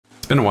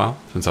been a while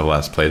since I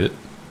last played it.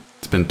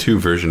 It's been 2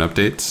 version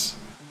updates,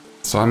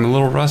 so I'm a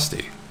little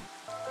rusty.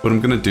 What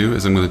I'm gonna do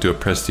is I'm gonna do a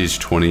Prestige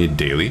 20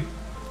 daily,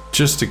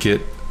 just to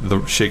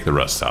shake the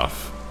rust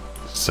off.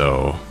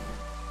 So,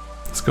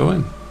 let's go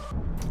in.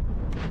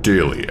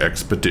 Daily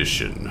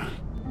expedition.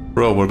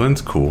 Royal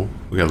Woodlands, cool.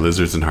 We got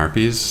lizards and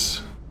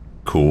harpies,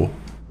 cool.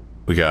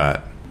 We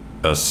got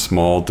a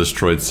small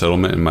destroyed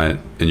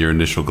settlement in your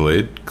initial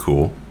glade,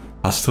 cool.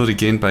 Hostility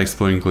gained by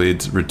exploring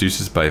glades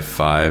reduces by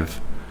 5,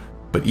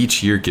 but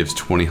each year gives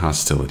 20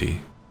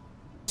 hostility.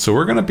 So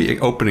we're gonna be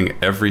opening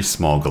every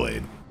small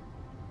glade.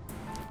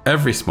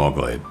 Every small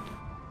glade.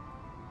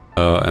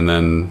 And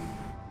then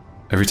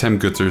every time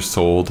goods are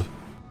sold,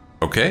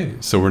 okay,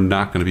 so we're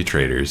not gonna be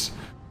traders.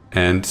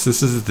 And since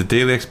this is the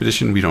daily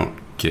expedition, we don't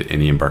get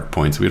any embark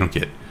points, we don't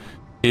get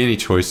any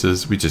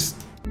choices, we just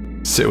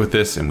sit with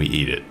this and we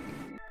eat it.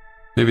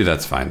 Maybe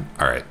that's fine.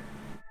 Alright.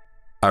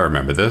 I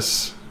remember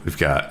this. We've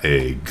got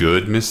a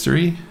good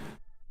mystery.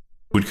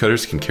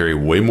 Woodcutters can carry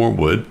way more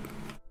wood.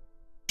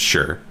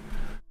 Sure.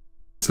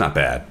 It's not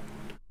bad.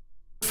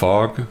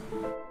 Fog.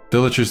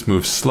 Villagers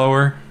move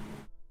slower.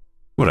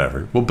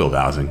 Whatever. We'll build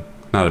housing.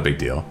 Not a big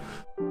deal.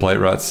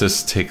 Blightrot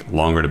cysts take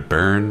longer to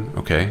burn.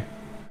 Okay.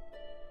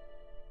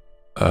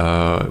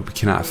 We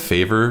cannot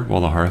favor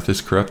while the hearth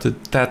is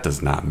corrupted. That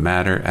does not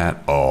matter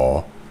at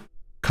all.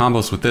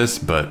 Combos with this,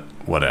 but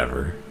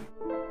whatever.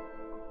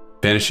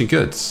 Vanishing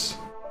goods.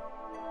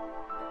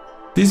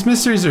 These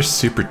mysteries are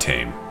super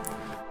tame.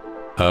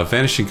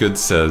 Vanishing goods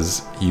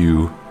says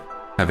you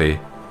have a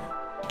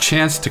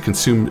chance to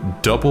consume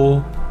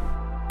double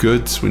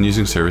goods when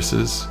using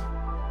services.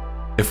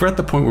 If we're at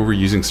the point where we're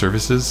using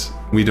services,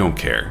 we don't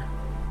care.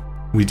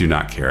 We do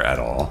not care at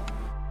all.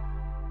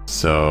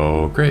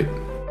 So, great.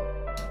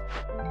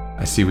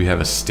 I see we have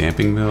a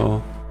stamping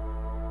mill,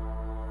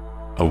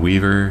 a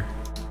weaver,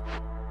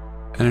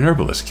 and an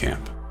herbalist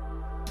camp.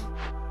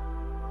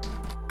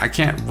 I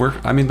can't work,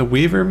 I mean the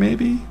weaver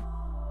maybe?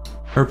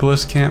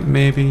 Herbalist camp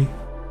maybe?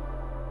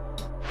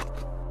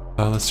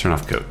 Let's turn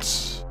off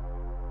goats.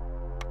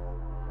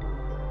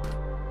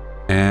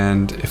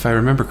 And if I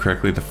remember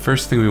correctly, the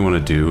first thing we want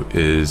to do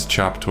is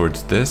chop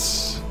towards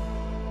this.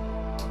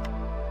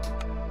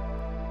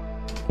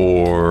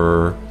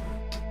 Or,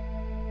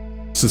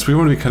 since we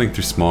want to be cutting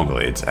through small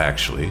glades,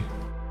 actually.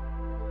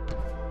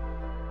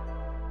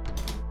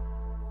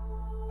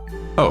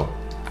 Oh,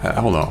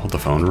 hold on, hold the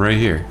phone right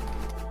here.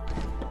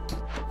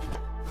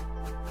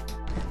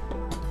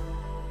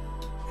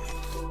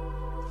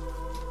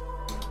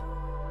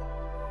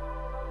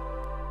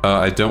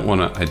 I don't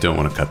want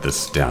to cut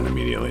this down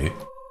immediately.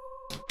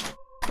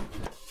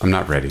 I'm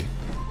not ready.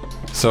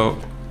 So,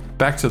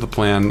 back to the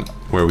plan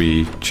where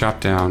we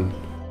chop down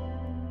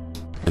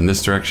in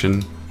this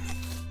direction.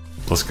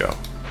 Let's go.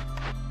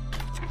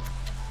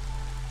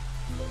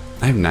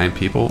 I have 9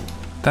 people.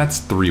 That's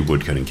 3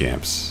 woodcutting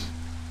camps.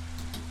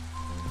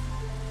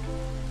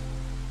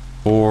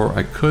 Or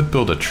I could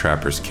build a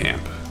trapper's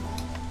camp.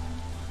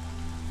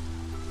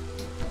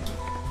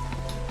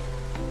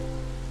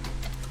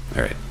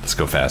 Alright, let's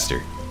go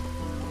faster.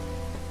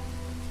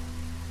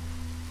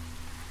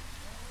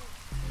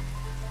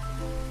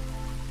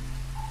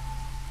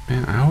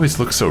 Man, I always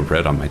look so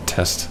red on my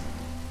test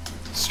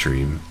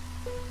stream.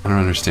 I don't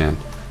understand.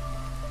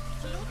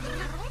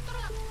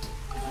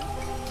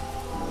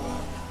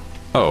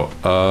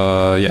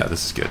 Oh, yeah,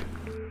 this is good.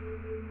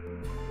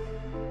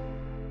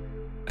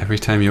 Every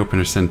time you open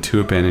or send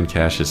 2 abandoned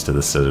caches to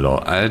the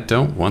Citadel. I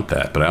don't want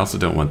that, but I also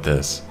don't want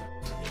this.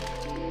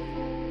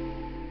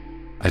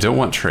 I don't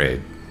want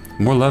trade.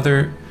 More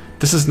leather.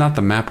 This is not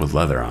the map with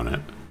leather on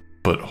it.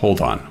 But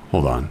hold on,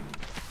 hold on.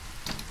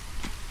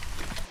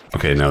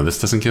 Okay, no, this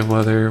doesn't give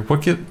leather.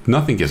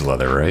 Nothing gives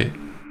leather, right?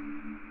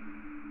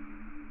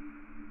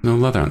 No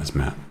leather on this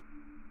map.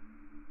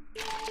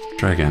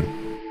 Try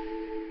again.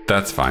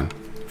 That's fine.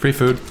 Free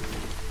food.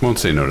 Won't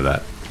say no to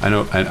that. I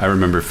know, I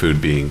remember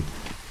food being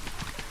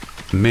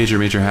major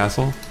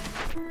hassle.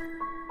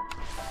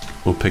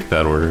 We'll pick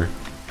that order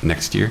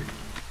next year.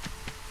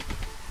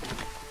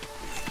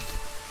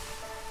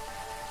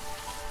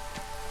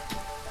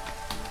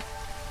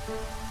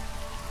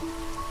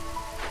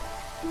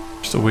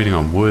 Still waiting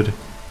on wood.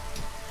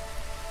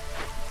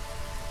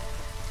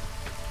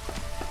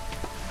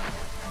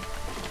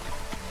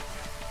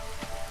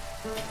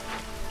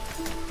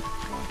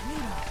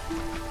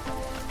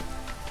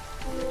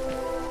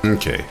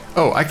 Okay.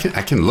 Oh, I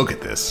can look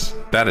at this.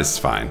 That is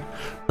fine.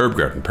 Herb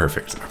garden,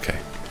 perfect. Okay.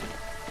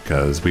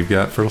 Because we've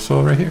got fertile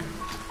soil right here.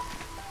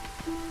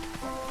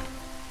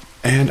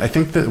 And I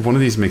think that one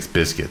of these makes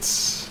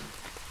biscuits.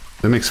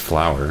 That makes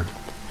flour.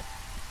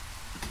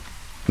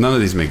 None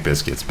of these make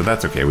biscuits, but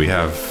that's okay. We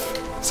have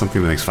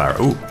something that makes flour.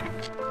 Ooh.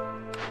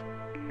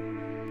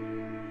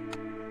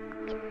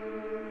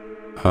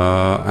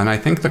 And I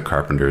think the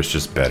carpenter is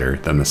just better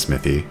than the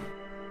smithy.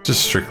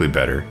 Just strictly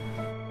better.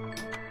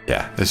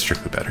 Yeah, it's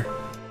strictly better.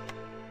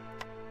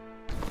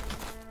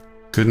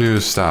 Good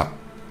news, stop.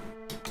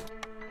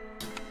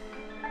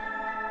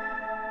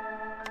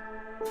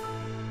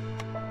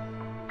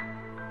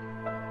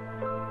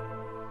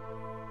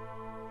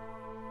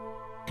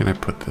 Can I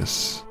put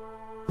this?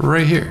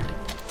 Right here.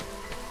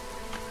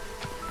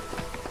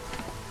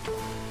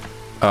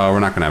 Oh, we're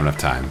not gonna have enough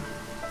time.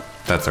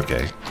 That's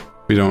okay.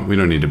 We don't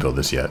need to build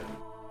this yet.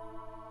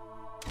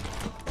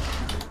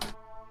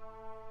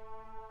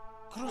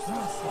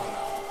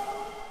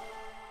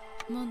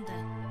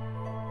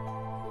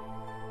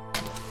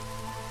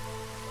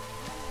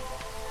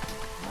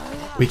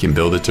 We can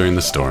build it during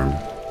the storm.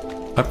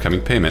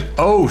 Upcoming payment.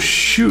 Oh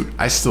shoot,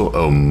 I still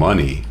owe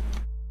money.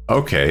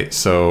 Okay,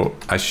 so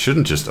I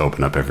shouldn't just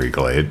open up every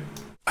glade.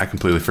 I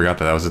completely forgot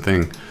that that was a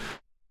thing.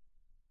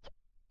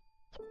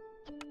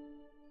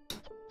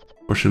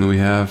 Fortunately, we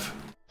have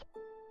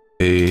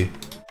a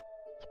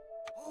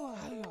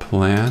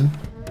plan.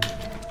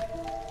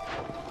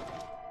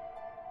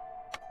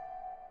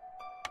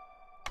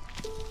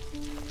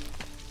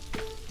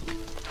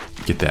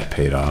 Get that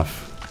paid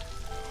off.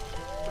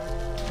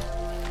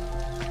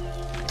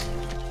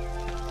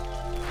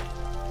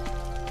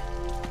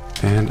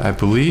 And I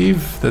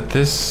believe that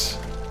this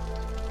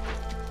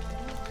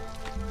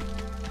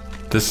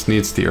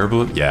needs the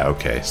herbalist. Yeah,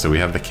 okay. So we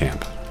have the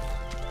camp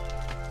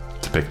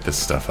to pick this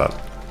stuff up.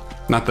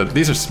 Not that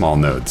these are small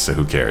nodes, so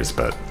who cares?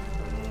 But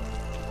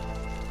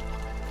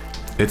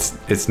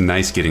it's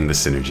nice getting the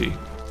synergy.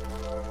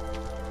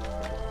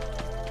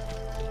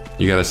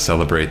 You gotta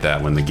celebrate that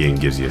when the game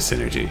gives you a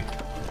synergy.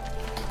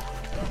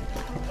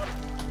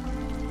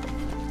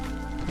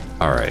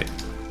 All right.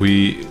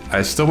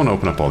 I still want to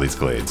open up all these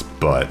glades,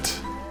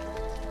 but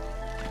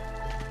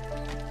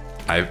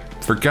I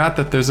forgot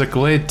that there's a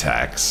glade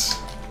tax,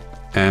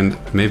 and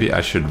maybe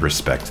I should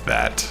respect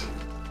that.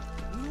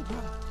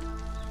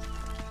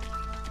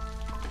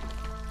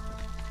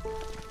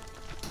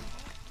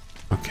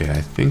 Okay,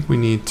 I think we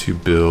need to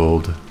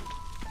build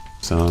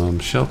some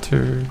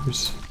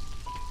shelters.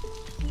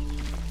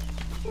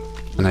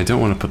 And I don't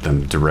want to put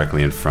them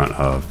directly in front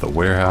of the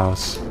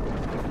warehouse.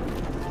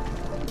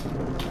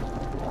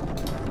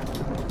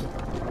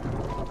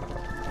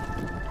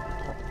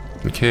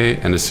 Okay,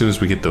 and as soon as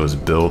we get those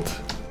built,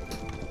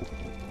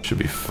 should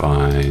be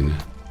fine.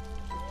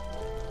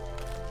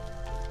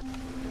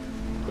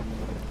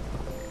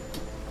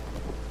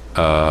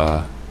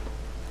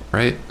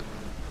 Right?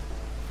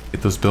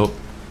 Get those built.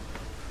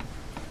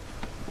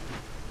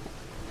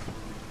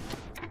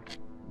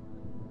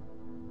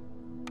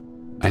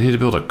 I need to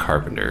build a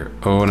carpenter.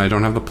 Oh, and I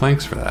don't have the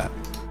planks for that.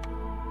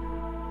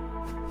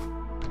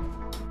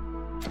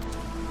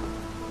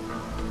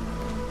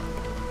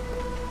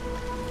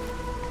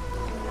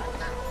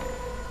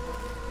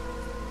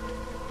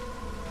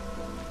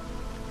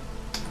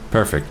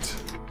 Perfect.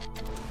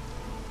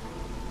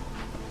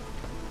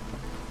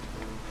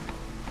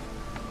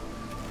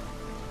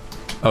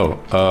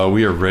 Oh,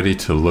 we are ready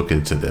to look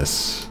into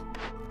this.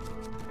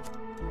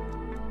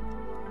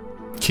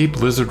 Keep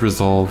lizard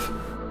resolve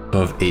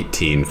of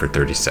 18 for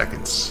 30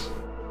 seconds.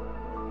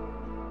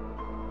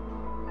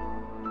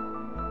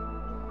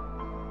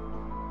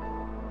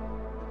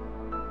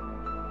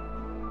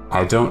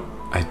 I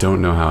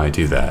don't know how I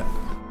do that.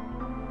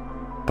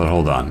 But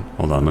hold on,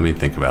 let me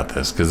think about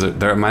this, because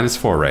they're at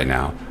 -4 right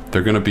now.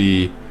 They're gonna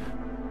be...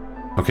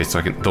 Okay, so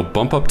they'll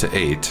bump up to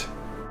 8.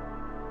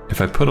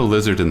 If I put a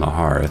lizard in the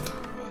hearth...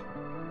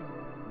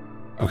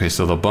 Okay,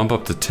 so they'll bump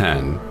up to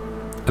 10.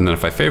 And then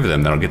if I favor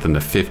them, that'll get them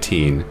to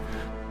 15.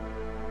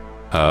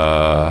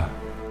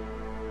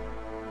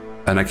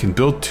 And I can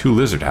build 2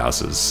 lizard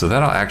houses, so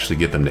that'll actually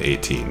get them to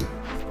 18.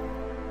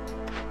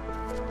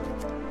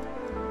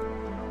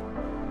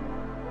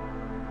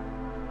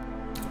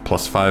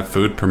 +5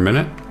 food per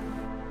minute?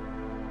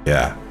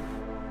 Yeah.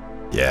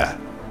 Yeah.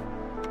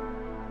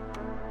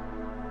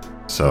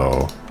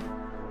 So,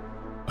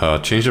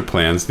 change of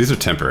plans. These are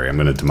temporary. I'm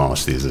gonna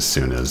demolish these as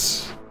soon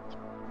as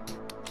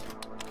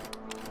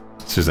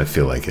I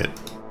feel like it.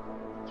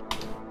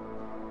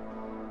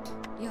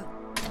 Yeah.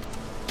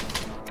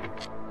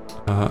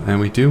 And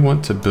we do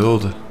want to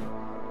build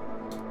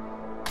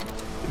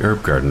the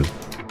herb garden.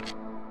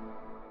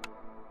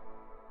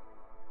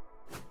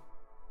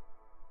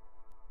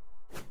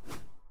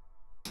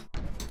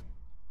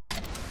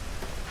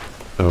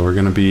 So we're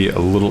gonna be a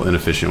little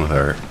inefficient with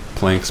our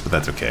planks, but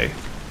that's okay.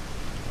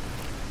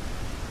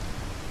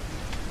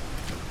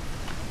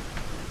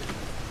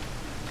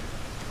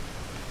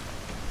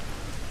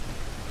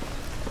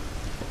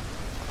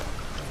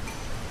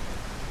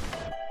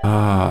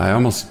 I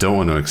almost don't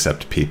want to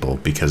accept people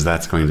because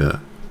that's going to...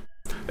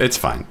 It's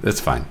fine, it's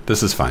fine.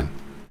 This is fine.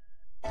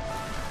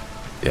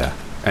 Yeah,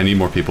 I need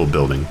more people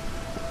building.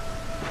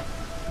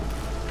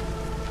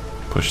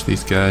 Push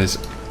these guys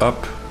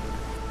up.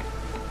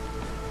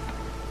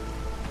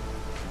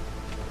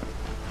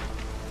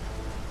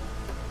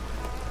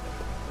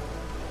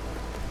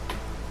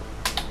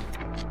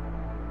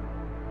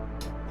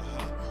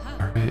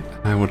 Alright,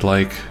 I would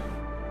like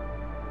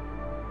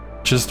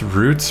just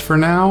roots for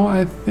now,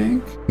 I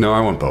think? No, I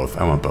want both.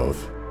 I want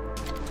both.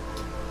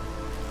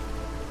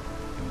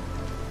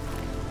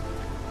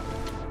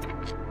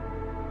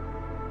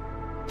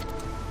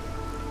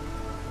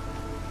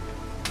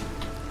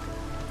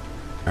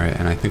 Alright,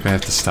 and I think I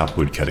have to stop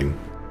wood cutting.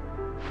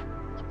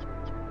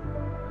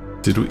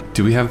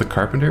 Do we have the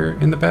carpenter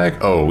in the bag?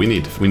 Oh, we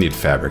need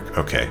fabric.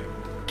 Okay.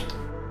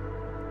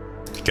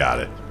 Got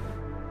it.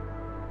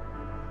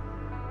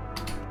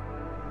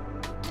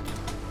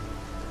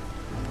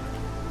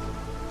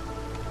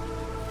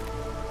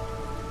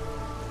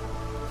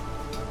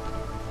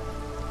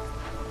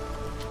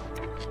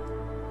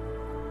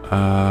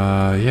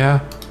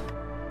 Yeah.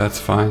 That's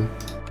fine.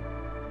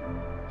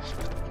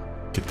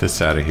 Get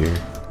this out of here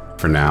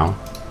for now.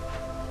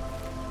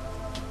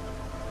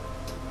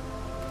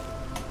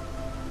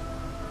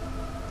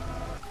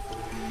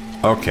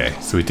 Okay,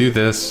 so we do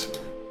this.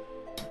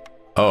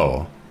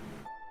 Oh.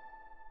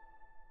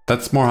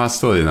 That's more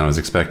hostility than I was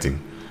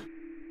expecting.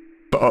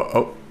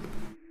 Oh.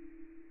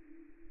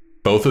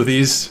 Both of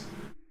these?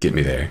 Get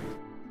me there.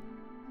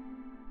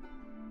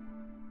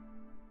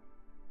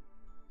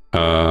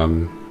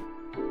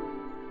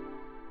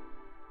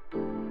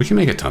 We can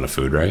make a ton of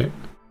food, right?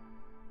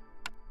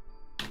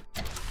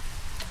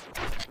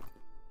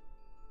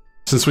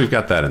 Since we've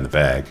got that in the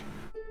bag.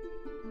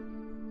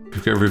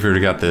 We've already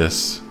got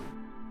this.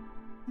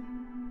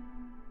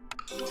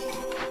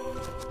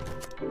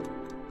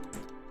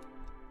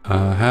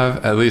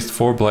 Have at least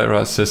 4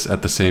 Blightrot cysts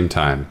at the same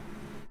time.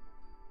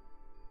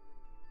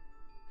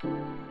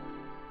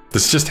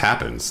 This just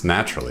happens,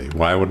 naturally.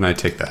 Why wouldn't I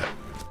take that?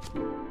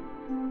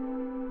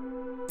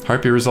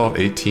 Harpy resolve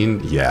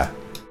 18? Yeah.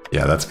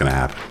 Yeah, that's gonna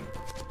happen.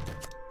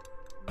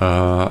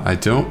 I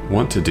don't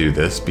want to do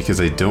this because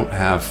I don't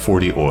have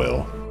 40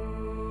 oil.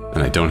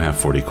 And I don't have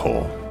 40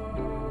 coal.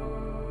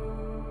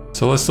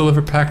 So let's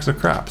deliver packs of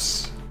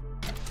crops.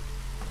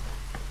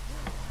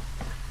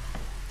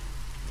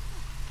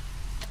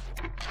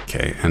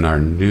 Okay, and our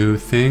new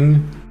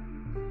thing.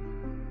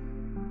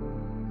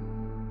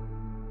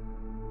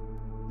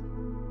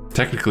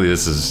 Technically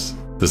this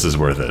is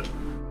worth it.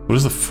 What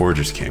does the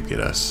Forger's Camp get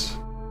us?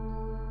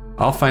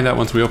 I'll find out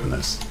once we open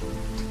this.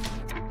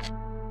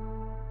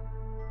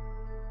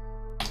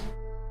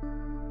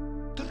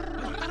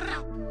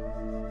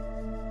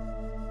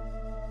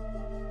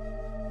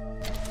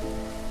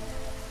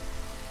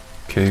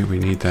 Okay, we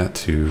need that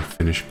to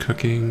finish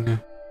cooking.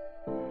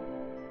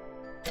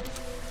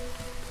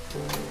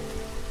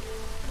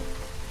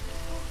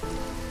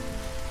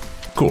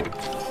 Cool.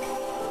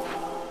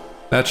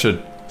 That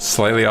should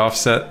slightly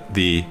offset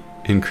the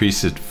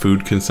increased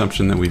food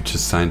consumption that we've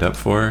just signed up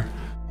for.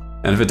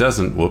 And if it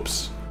doesn't,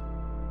 whoops.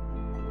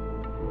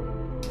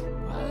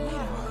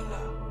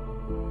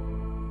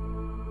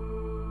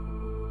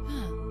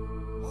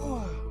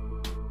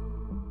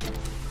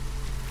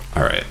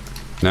 Alright,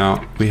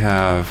 now we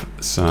have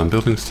some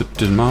buildings to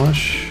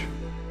demolish,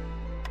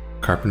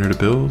 carpenter to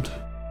build.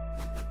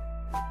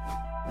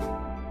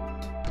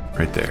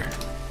 Right there.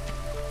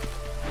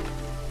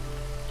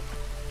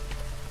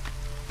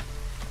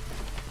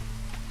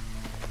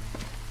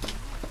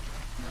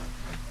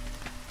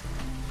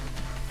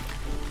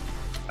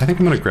 I think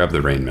I'm gonna grab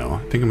the rain mill.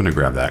 I think I'm gonna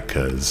grab that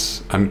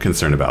because I'm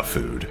concerned about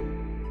food.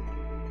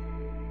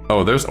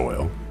 Oh, there's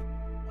oil.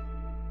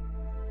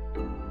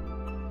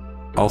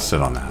 I'll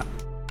sit on that.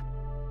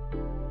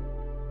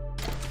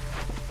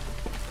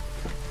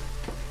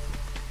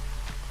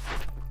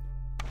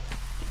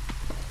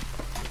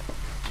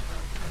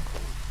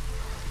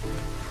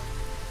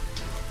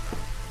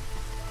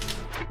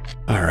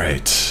 All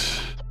right.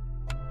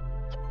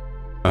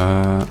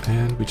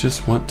 And we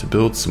just want to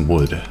build some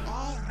wood.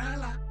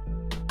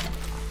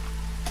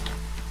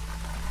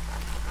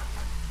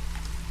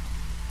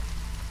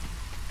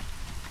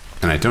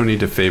 And I don't need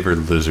to favor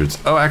lizards.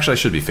 Oh, actually I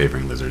should be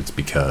favoring lizards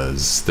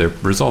because they're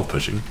resolve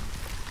pushing.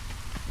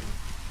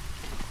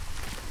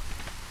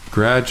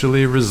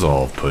 Gradually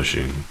resolve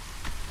pushing.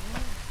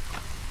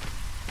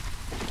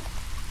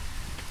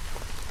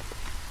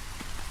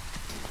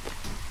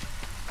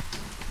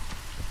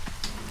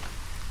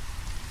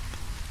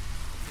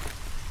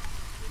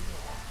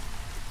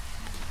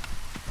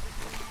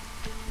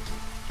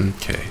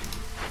 Okay.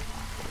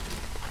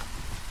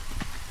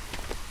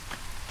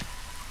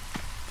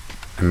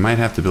 I might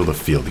have to build a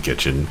field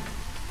kitchen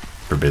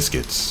for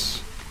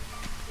biscuits.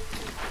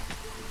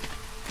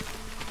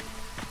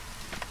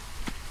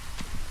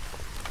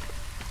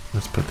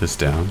 Let's put this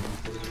down.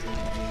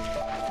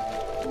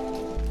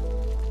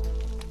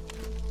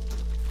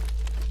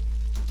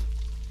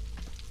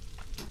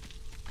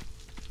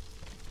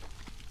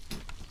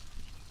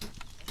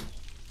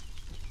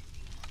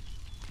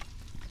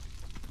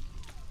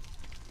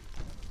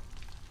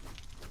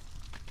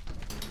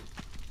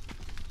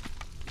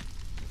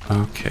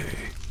 Okay.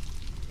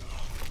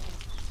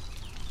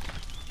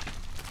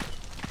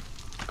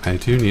 I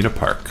do need a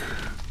park.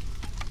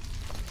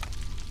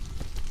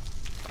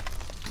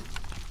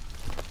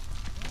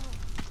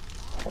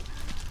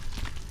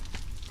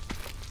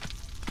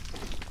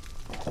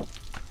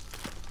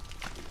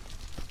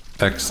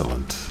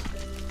 Excellent.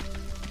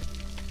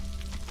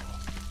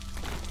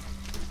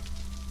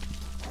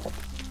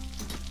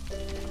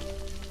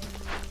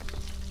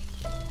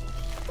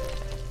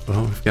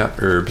 Well, we've got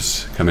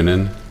herbs coming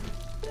in.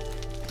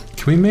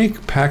 Can we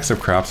make packs of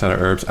crops out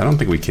of herbs? I don't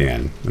think we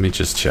can. Let me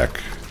just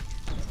check.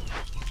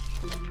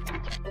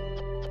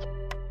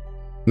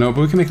 No,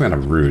 but we can make them out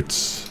of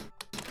roots.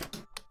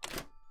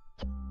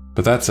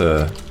 But that's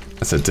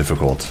a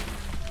difficult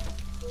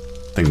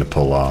thing to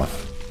pull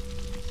off.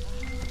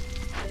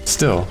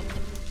 Still,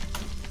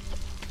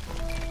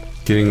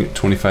 getting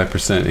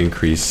 25%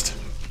 increased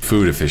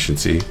food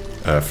efficiency,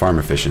 farm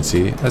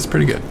efficiency, that's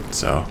pretty good.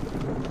 So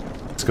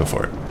let's go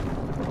for it.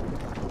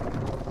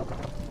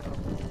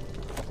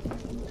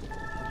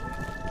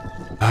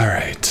 All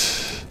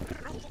right.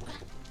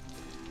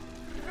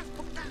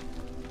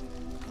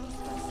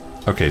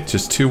 Okay,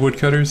 just 2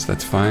 woodcutters,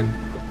 that's fine.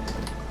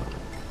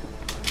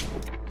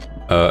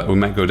 We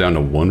might go down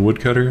to 1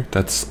 woodcutter,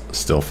 that's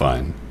still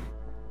fine.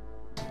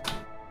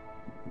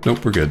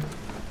 Nope, we're good.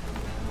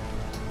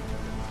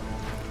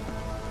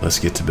 Let's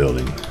get to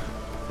building.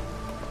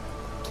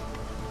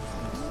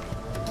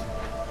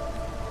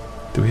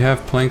 Do we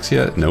have planks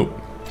yet? Nope.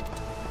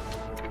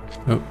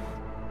 Nope.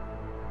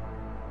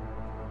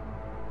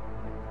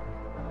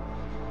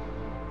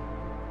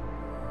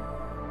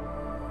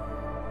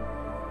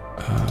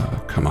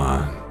 Come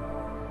on.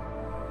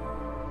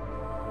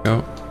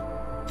 Go.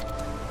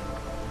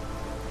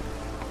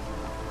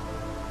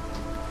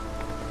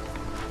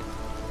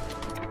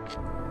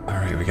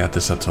 Alright, we got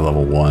this up to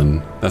level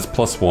 1. That's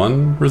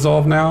 +1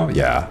 resolve now?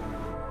 Yeah.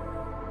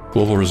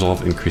 Global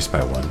resolve increased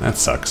by 1. That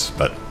sucks,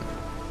 but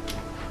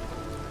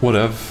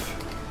whatever.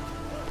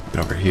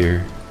 Get over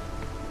here.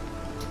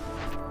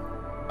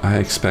 I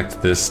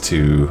expect this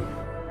to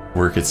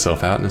work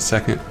itself out in a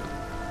second.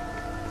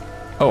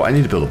 Oh, I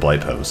need to build a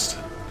blight post.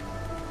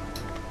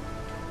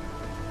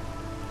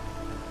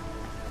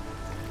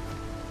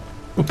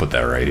 We'll put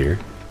that right here.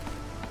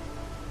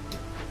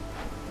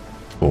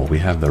 Cool, we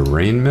have the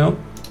rain melt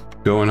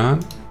going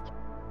on.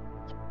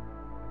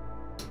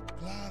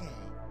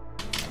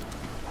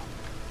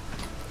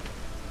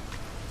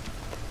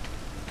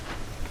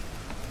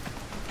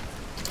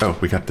 Oh,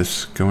 we got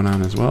this going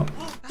on as well.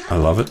 I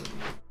love it.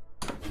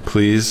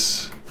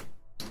 Please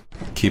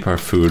keep our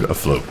food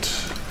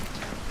afloat.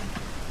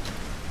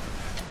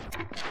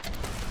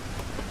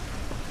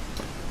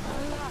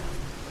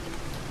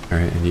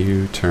 Alright, and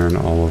you turn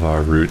all of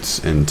our roots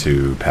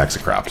into packs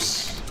of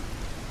crops.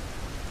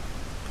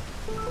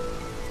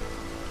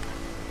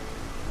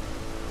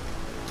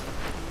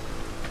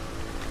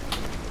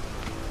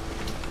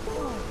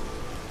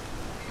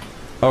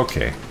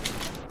 Okay.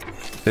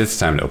 It's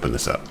time to open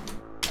this up.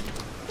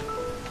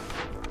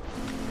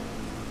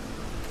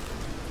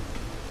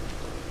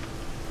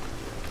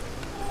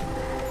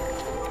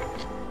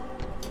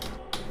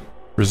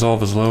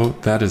 Resolve is low.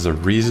 That is a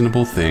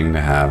reasonable thing to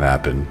have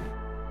happen.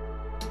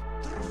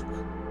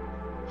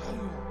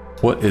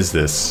 What is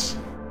this?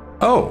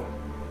 Oh!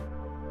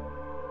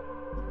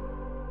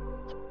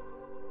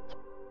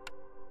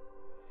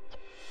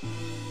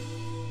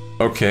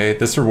 Okay,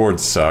 this reward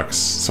sucks.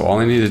 So all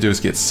I need to do is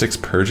get 6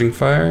 purging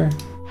fire.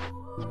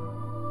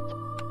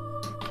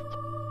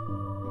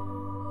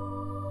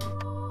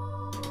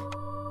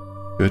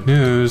 Good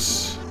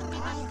news.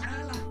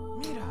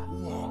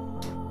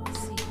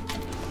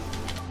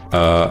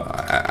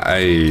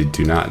 I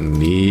do not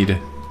need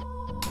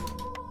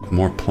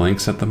more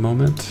planks at the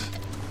moment.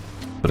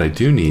 But I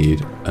do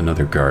need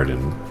another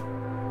garden.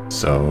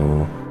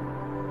 So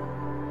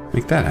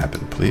make that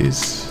happen,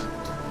 please.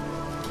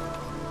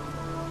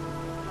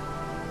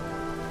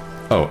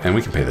 Oh, and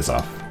we can pay this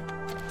off.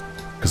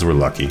 Because we're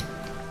lucky.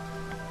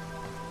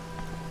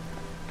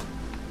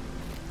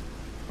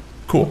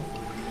 Cool.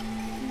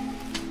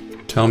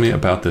 Tell me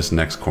about this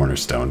next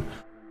cornerstone.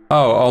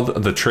 Oh,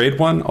 the trade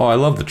one? Oh, I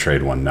love the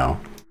trade one now.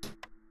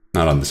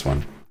 Not on this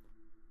one.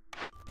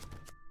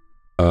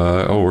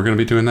 Oh, we're gonna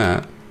be doing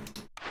that.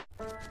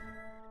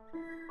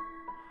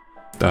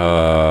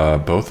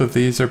 Both of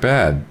these are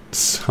bad,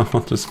 so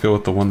I'll just go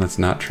with the one that's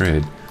not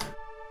trade.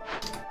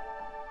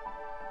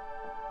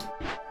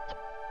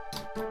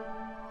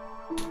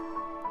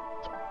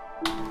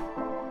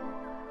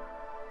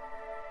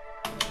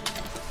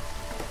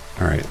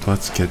 Alright,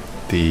 let's get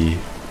the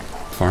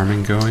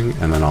farming going,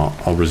 and then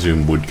I'll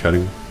resume wood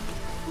cutting.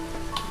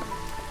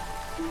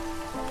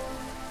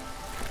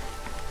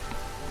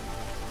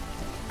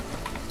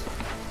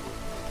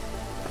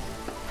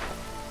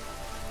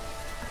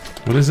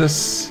 What is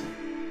this?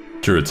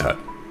 Druid's Hut.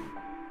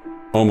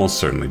 Almost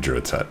certainly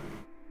Druid's Hut.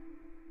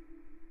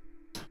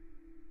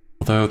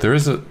 Although there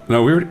is a...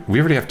 No, we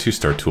already have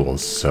 2-star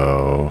tools,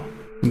 so...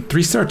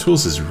 3-star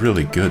tools is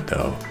really good,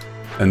 though.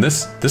 And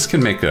this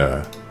can make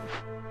a...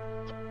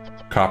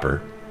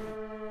 copper.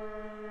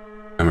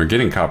 And we're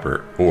getting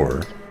copper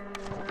ore.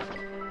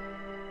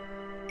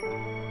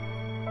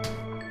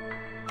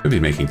 Could be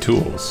making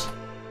tools.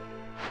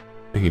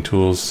 Making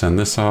tools, send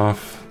this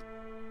off.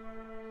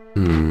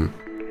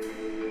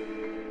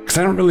 Because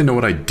I don't really know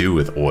what I'd do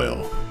with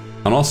oil.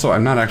 And also,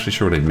 I'm not actually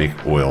sure what I'd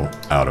make oil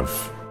out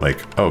of.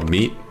 Like, oh,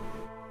 meat?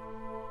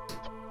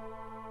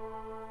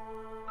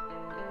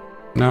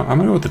 No, I'm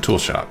gonna go with the tool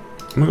shop.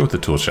 I'm gonna go with the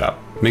tool shop.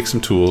 Make some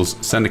tools,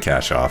 send a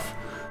cash off.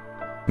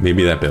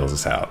 Maybe that bails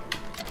us out.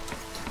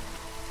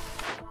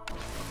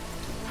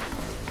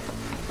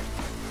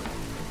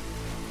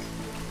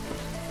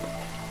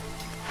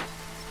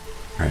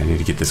 I need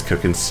to get this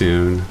cooking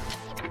soon.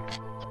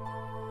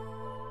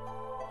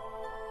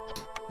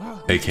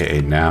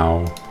 AKA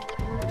now.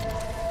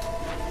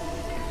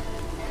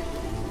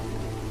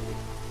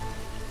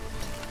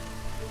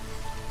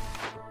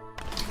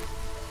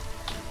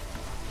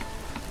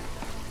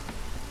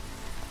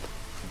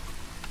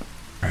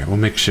 Alright, we'll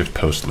make shift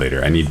post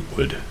later. I need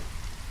wood.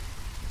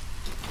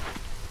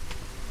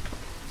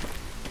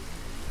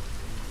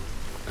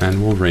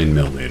 And we'll rain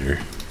mill later.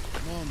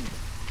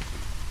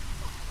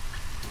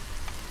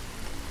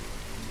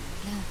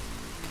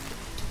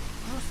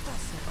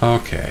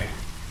 Okay.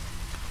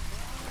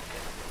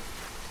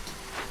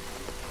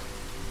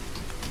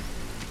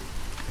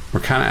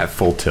 We're kind of at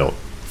full tilt.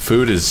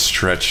 Food is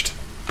stretched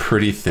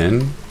pretty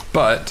thin,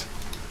 but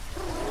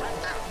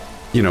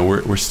you know,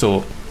 we're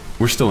still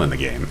in the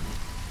game.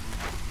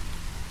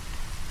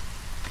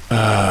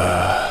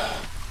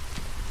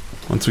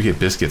 Once we get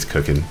biscuits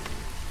cooking,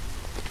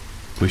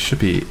 we should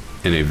be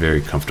in a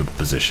very comfortable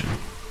position.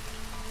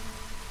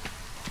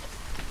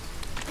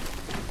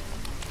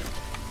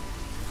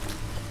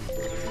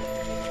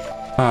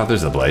 Ah,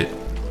 there's a blight.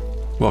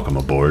 Welcome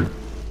aboard.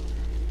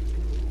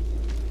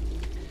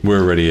 We're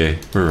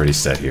already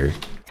set here.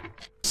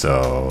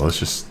 So let's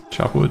just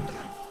chop wood.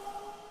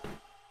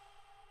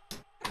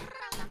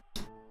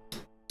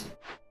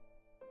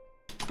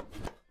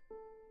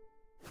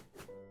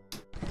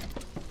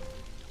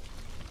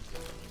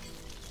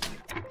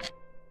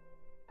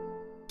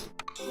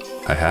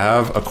 I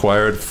have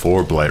acquired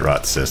 4 blight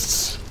rot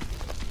cysts.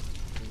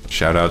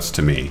 Shoutouts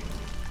to me.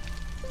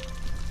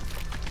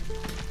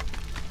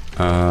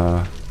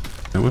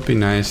 It would be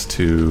nice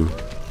to...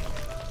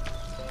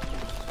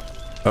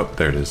 Oh,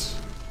 there it is.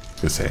 I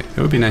was gonna say, it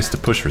would be nice to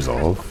push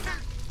resolve.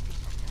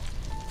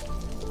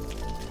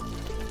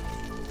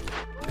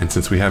 And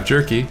since we have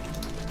jerky,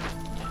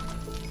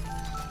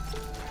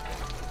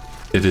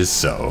 it is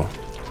so.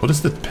 What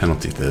is the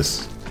penalty of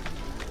this?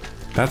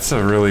 That's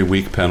a really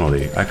weak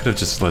penalty. I could have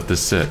just let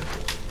this sit.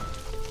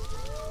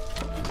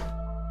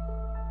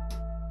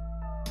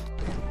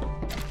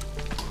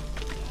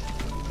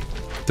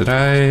 Did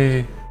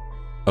I...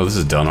 Oh, this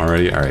is done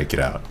already? Alright, get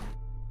out.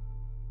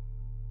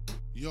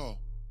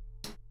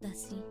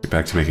 Get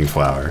back to making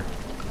flour.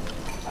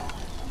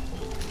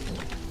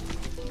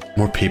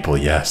 More people,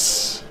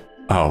 yes.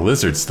 Oh,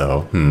 lizards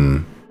though.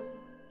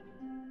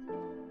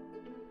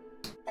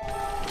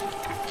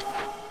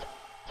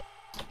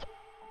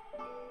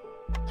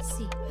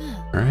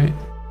 Alright.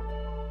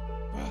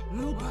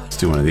 Let's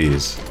do one of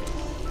these.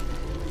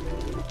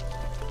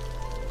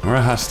 We're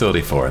at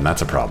hostility 4, and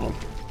that's a problem.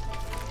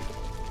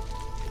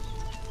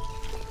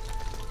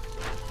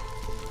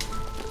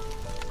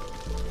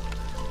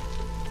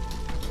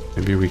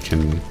 Maybe we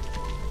can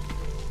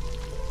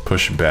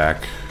push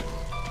back.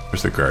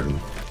 Where's the garden?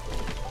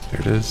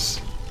 There it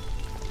is.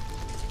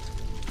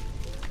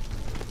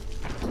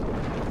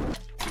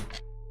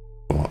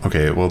 Cool.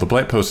 Okay, well the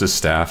blight post is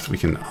staffed. We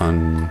can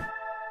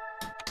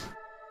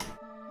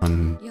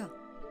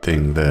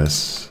thing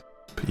this.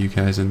 Put you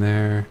guys in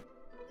there.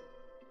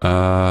 We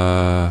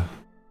have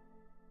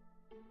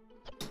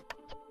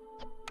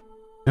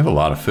a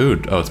lot of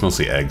food. Oh, it's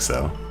mostly eggs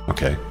though.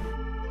 Okay.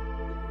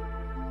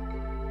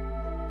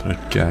 Put a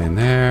guy in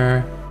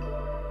there.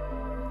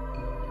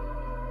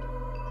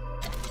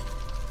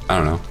 I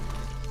don't know.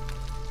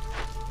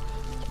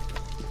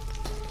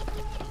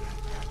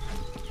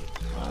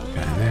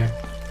 Guy in there.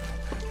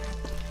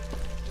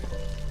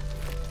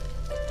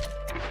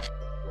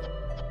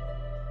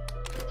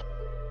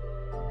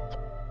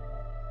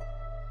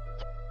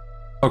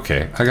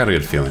 Okay, I got a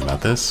good feeling about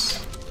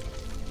this.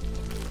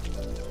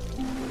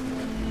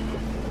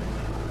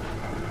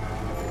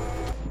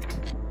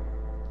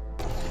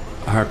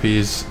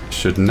 Harpies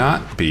should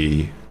not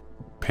be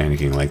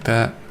panicking like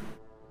that.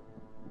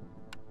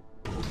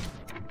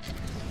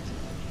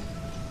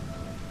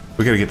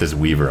 We gotta get this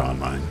weaver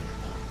online.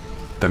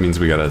 That means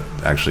we gotta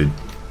actually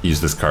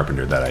use this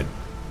carpenter that I...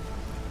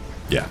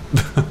 Yeah.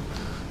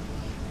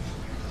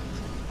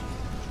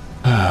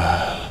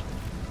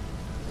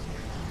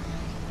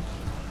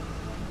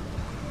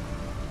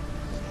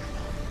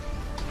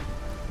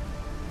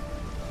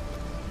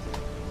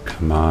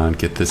 Come on,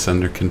 get this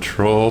under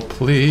control,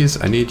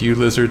 please. I need you,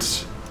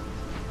 lizards.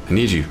 I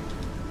need you.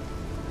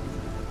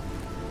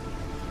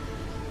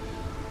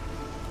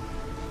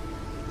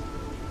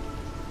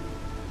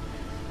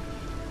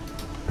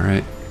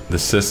 Alright, the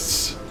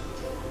cysts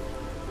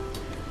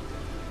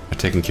are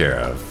taken care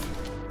of.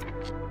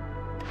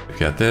 We've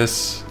got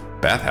this.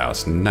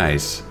 Bathhouse,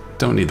 nice.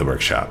 Don't need the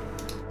workshop.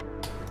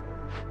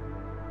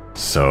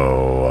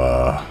 So,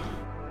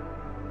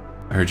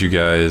 I heard you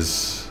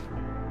guys...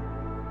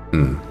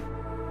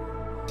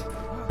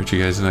 Heard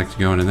you guys like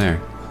going in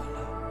there.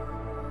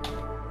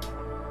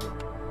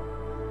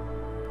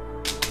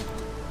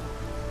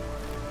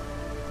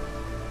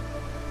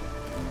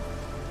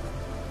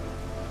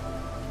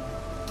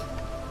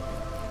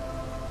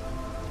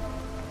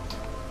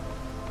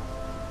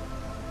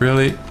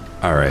 Really?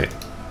 Alright.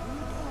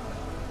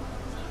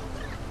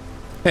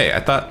 Hey, I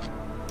thought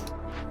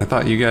I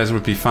thought you guys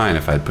would be fine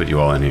if I'd put you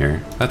all in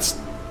here.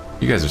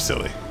 You guys are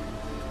silly.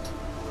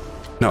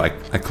 No, I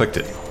clicked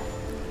it.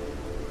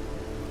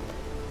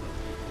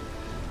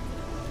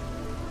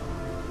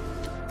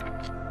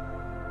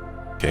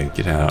 Okay,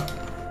 get out.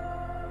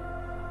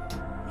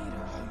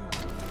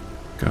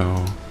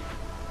 Go.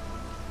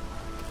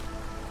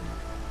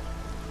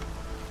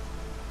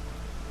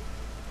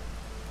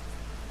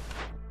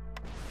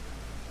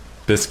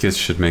 Biscuits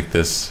should make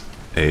this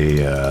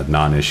a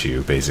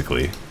non-issue,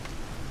 basically.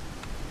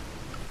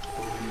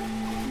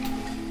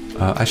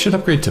 I should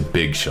upgrade to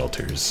big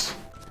shelters.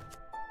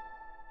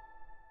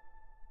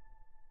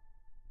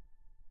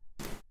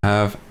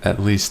 Have at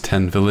least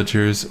 10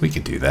 villagers. We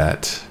could do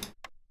that.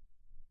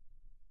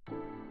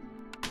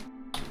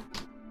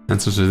 And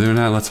since we're doing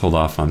that, let's hold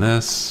off on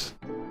this.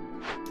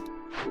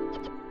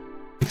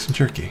 Make some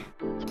jerky.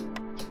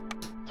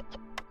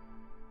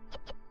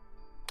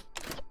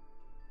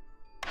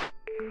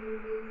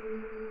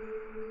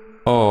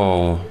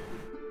 Oh.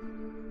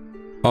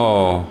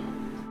 Oh.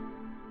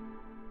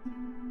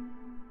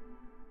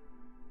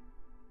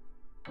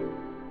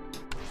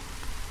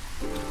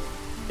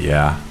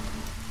 Yeah.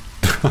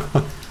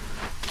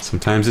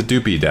 Sometimes it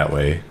do be that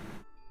way.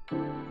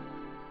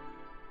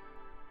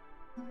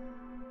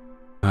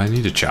 I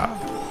need a chop.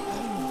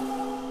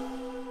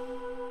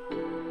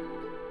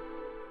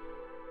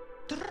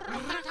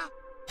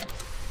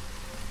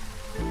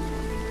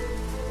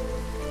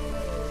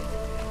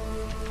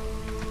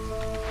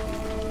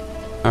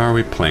 How are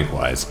we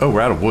plank-wise? Oh,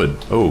 we're out of wood.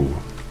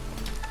 Oh.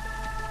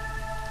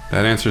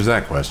 That answers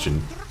that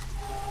question.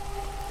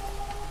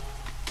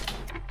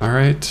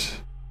 Alright.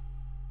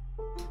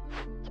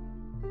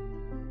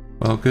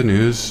 Well, good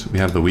news. We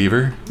have the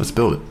weaver. Let's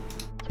build it.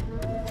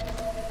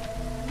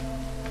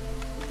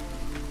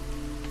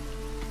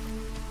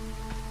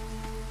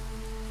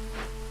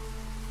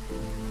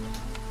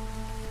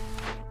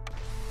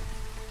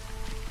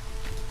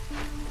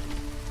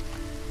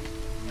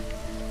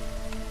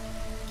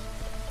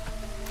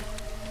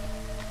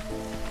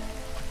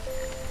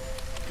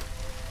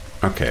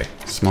 Okay,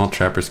 small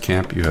trapper's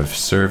camp, you have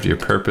served your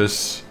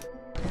purpose.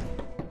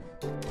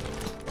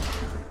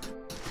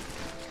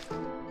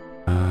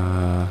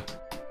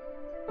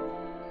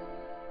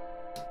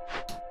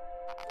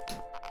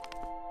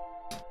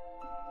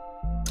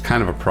 It's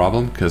kind of a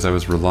problem because I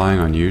was relying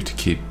on you to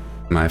keep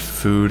my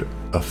food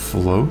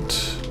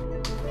afloat.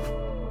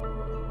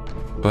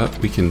 But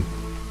we can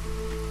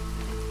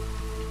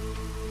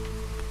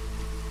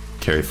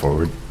carry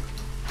forward.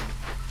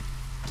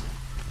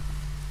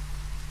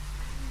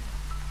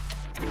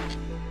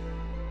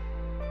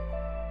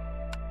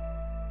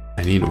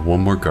 I need one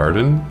more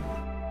garden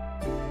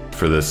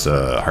for this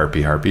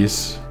happy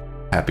harpies.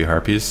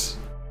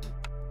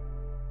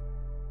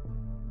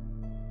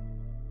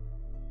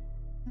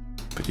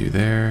 Put you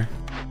there.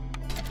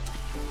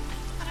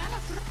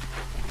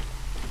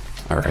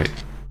 All right,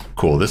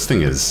 cool. This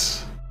thing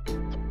is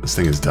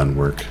done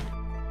work.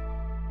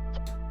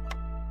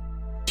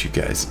 Get you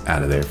guys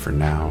out of there for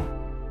now.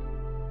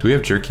 Do we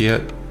have jerky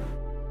yet?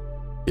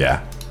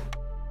 Yeah.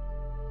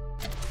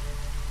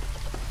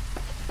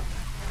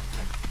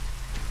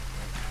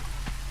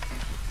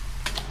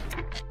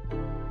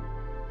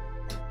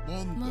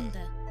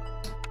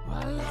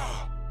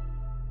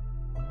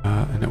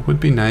 And it would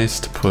be nice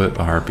to put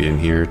a harpy in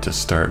here to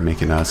start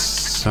making us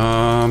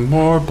some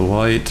more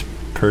blight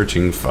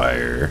perching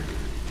fire.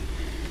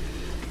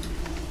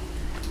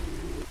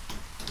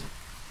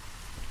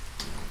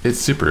 It's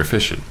super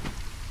efficient.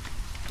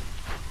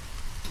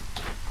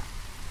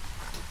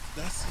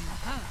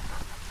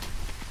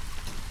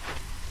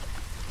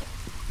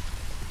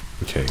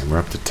 Okay, we're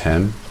up to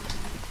 10.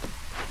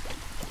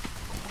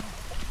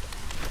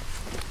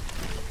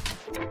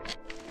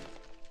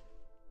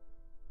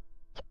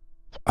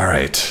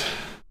 Alright,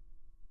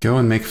 go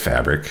and make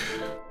fabric.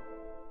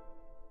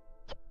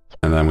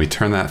 And then we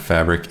turn that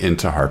fabric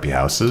into harpy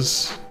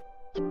houses.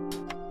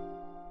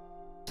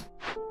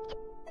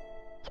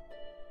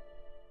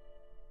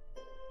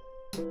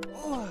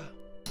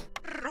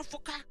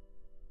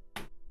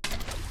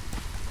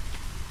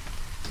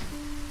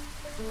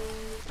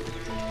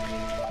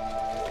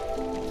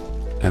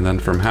 And then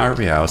from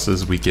harpy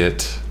houses we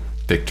get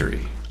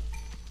victory.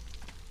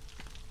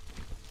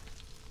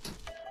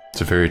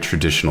 It's a very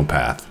traditional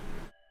path.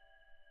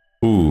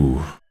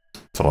 Ooh,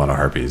 it's a lot of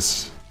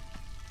harpies.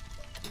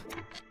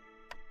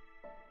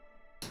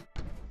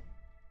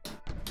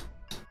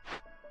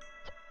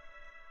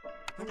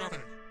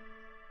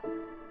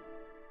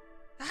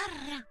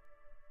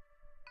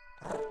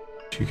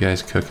 You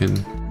guys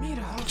cooking?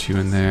 Get you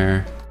in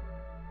there.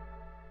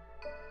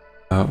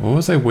 What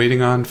was I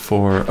waiting on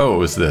for? Oh, it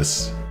was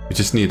this. We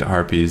just need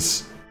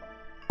harpies.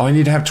 Oh, I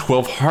need to have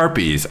 12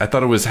 harpies. I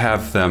thought it was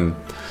have them.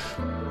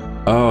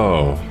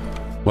 Oh,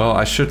 well,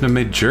 I shouldn't have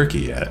made jerky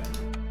yet.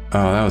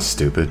 Oh, that was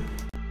stupid.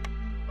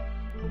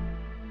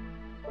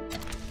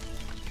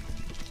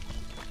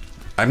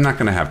 I'm not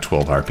gonna have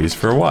 12 harpies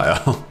for a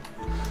while.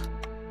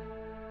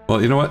 Well,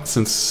 you know what?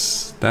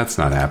 Since that's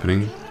not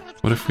happening,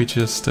 what if we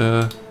just,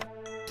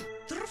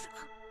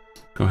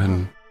 Go ahead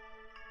and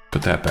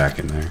put that back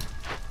in there.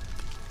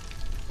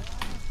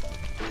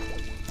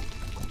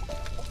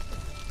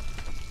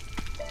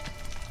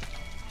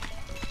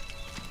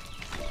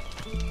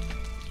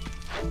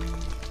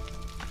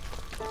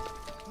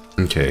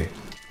 Okay,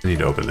 I need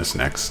to open this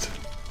next.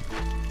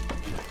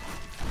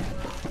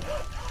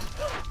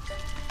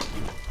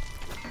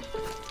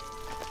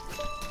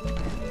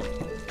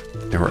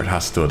 Yeah, we're at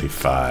hostility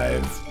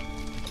 5.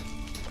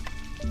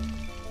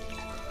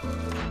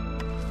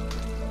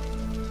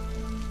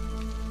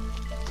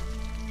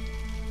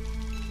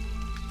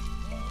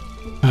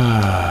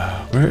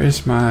 Where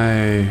is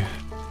my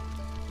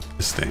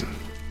this thing?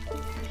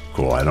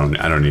 Cool, I don't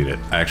need it.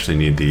 I actually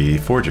need the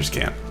forger's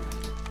camp.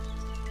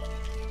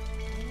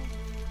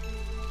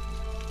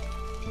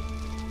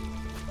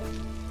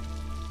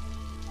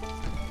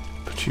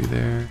 Put you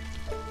there.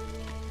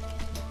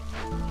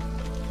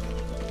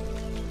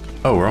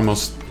 Oh, we're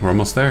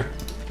almost there.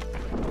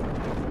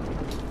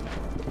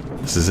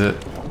 This is it.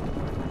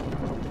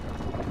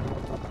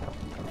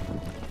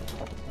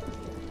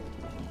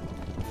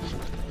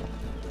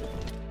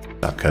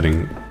 Stop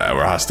cutting.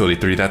 We're hostility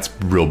 3. That's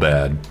real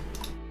bad.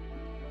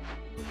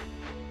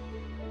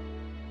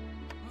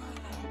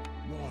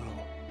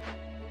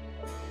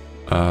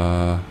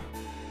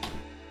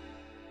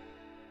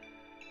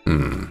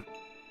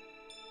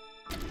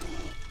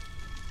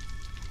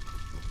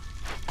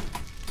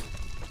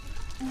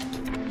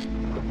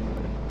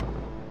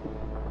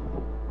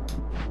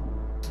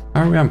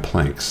 How are we on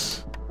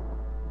planks?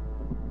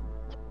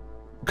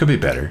 Could be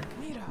better.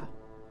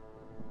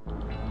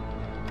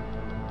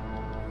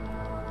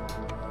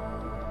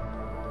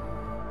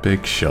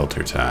 Big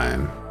shelter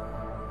time.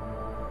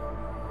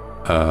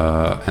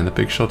 And the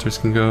big shelters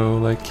can go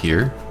like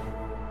here.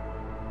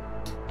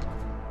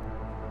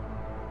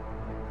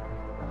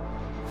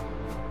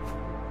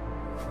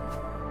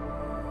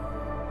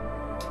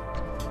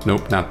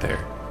 Nope, not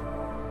there.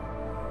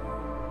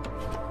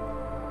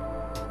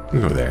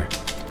 We'll go there.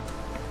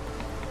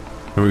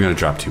 Where are we gonna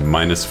drop to?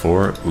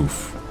 -4?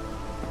 Oof.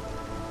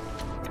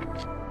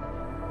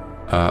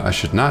 I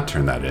should not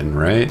turn that in,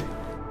 right?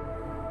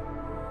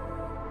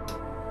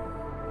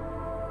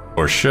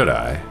 Or should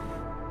I?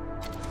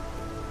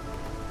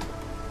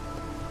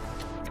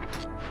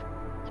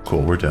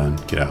 Cool, we're done.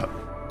 Get out.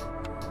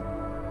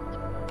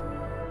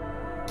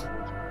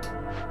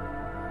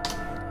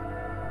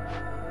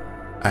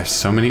 I have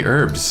so many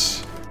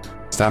herbs.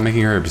 Stop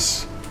making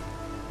herbs.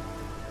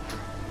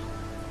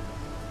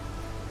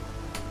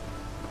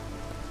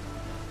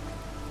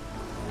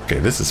 Okay,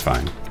 this is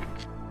fine.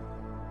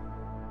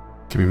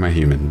 Give me my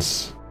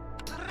humans.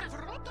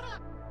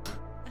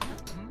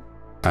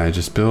 I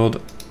just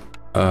build,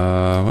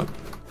 what?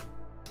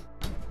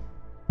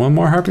 One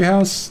more harpy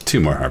house? 2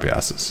 more harpy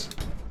houses.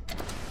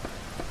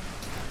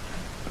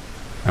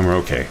 And we're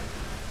okay.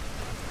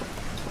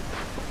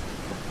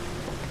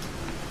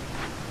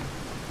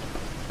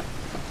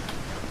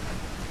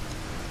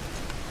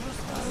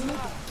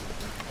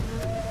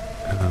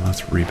 And then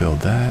let's rebuild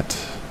that.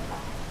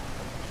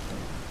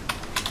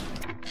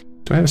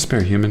 Do I have a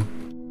spare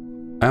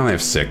human? I only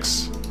have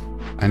 6.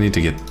 I need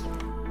to get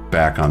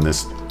back on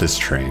this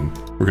train.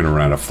 We're gonna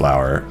run out of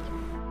flour.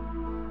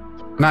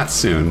 Not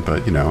soon,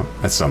 but you know,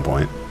 at some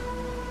point.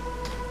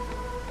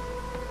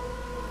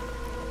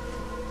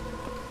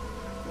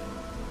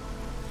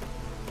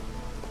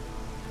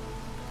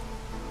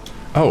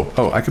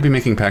 Oh, I could be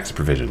making packs of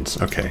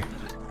provisions. Okay.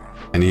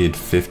 I need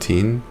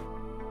 15.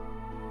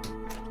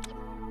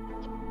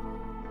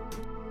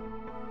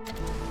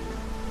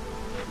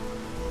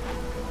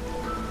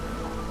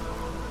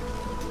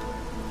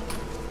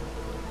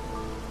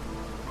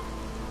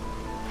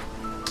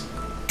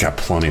 Got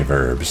plenty of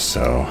herbs,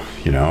 so,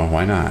 you know,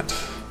 why not?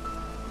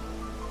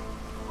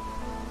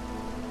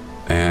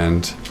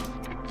 And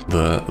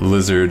the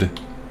lizards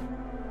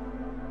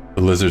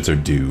are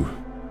due.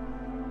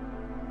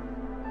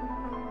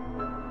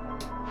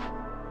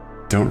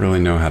 Don't really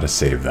know how to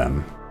save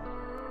them.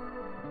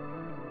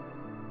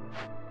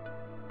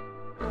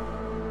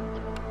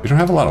 We don't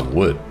have a lot of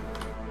wood.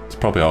 It's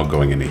probably all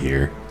going into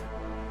here.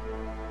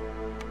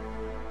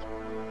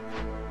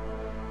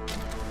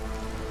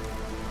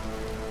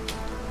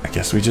 I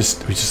guess we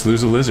just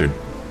lose a lizard.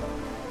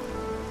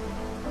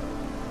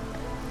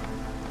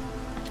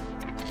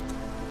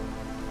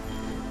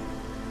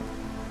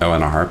 Oh,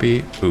 and a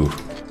harpy? Ooh.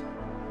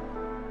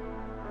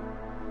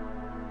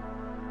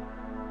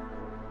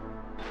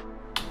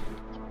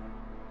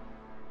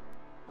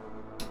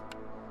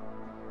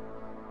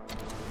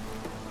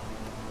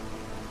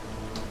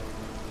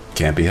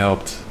 Can't be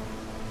helped.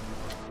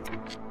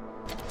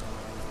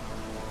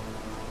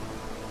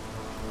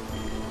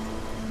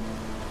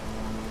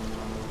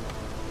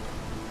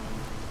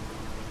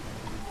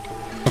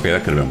 Okay,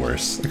 that could have been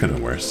worse. That could have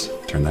been worse.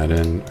 Turn that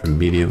in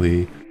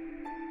immediately.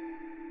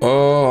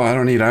 Oh, I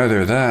don't need either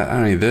of that. I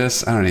don't need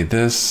this. I don't need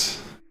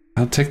this.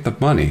 I'll take the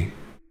money.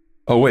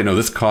 Oh, wait, no,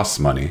 this costs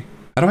money.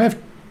 How do I have...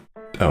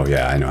 Oh,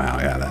 yeah, I know how.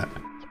 Yeah, that.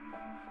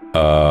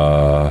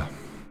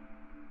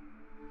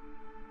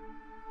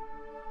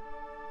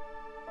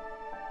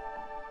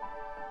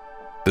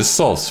 This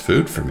solves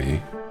food for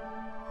me.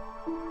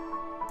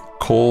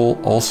 Coal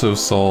also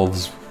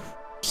solves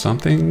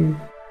something?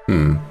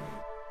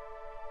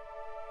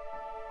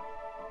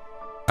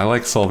 I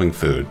like solving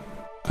food.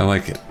 I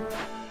like it.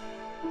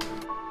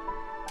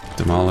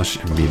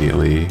 Demolish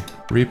immediately.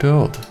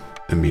 Rebuild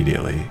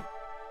immediately.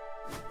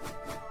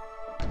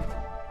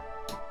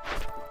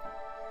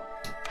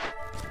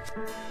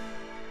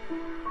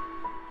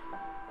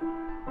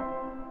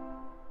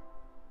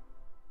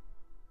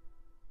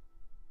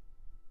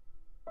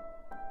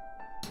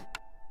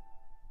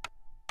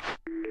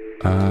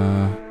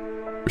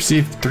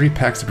 Receive 3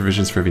 packs of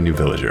provisions for every new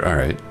villager. All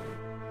right.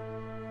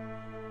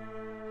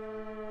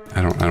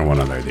 I don't want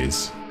either of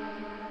these.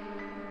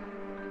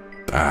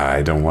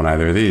 I don't want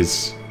either of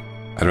these.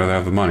 I'd rather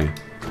have the money.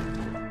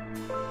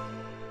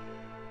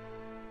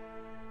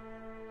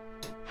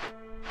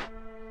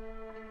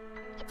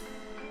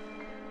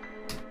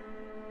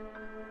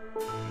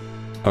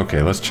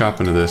 Okay, let's chop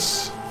into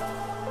this.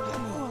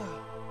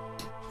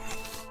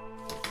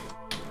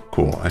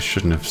 Cool. I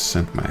shouldn't have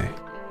sent my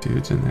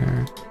dudes in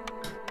there.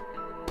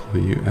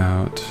 Pull you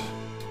out.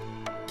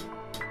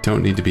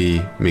 Don't need to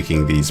be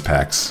making these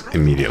packs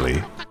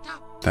immediately.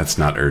 That's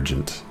not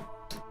urgent.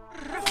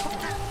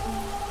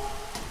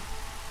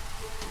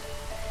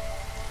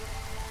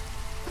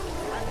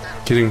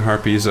 Getting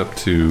harpies up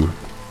to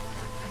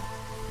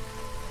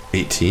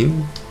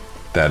 18?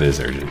 That is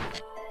urgent.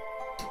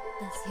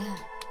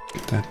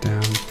 Get that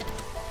down.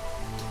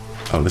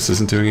 Oh, this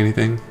isn't doing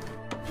anything?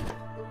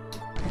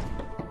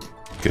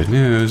 Good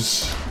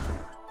news.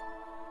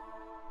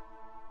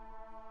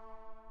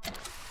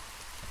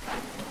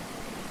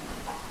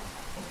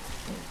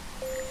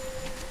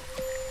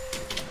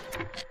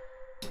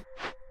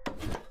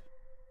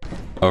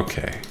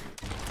 Okay.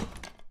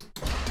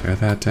 Tear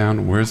that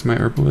down. Where's my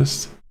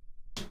herbalist?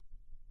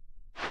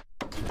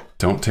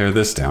 Don't tear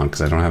this down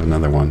because I don't have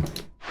another one.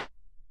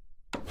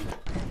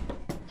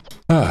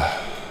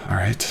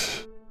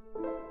 Alright.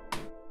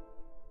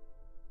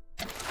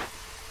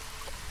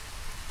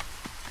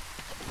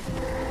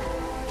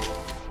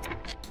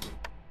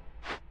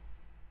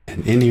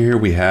 And in here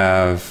we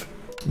have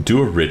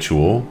do a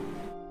ritual.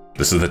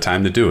 This is the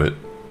time to do it.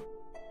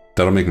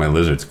 That'll make my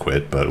lizards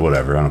quit, but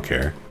whatever, I don't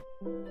care.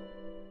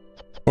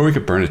 Or we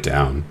could burn it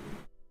down.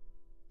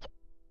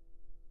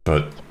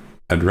 But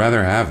I'd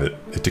rather have it.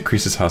 It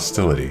decreases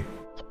hostility.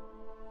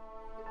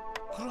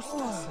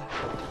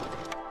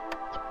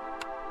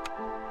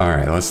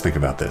 Alright, let's think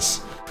about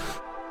this.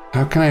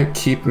 How can I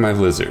keep my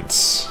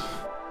lizards?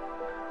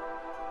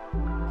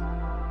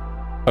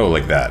 Oh,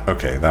 like that.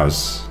 Okay, that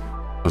was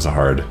a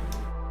hard.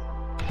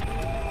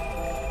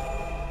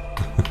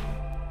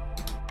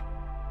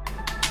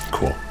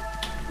 Cool.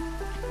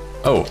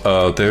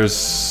 Oh,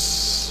 there's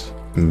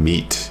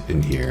meat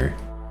in here.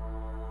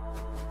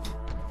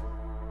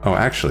 Oh,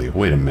 actually,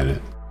 wait a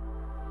minute.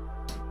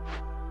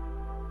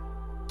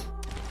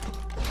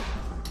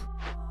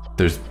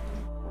 There's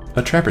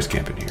a trapper's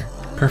camp in here.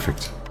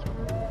 Perfect.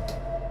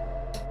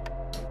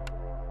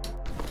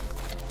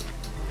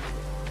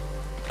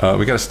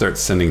 We gotta start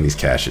sending these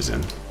caches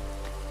in.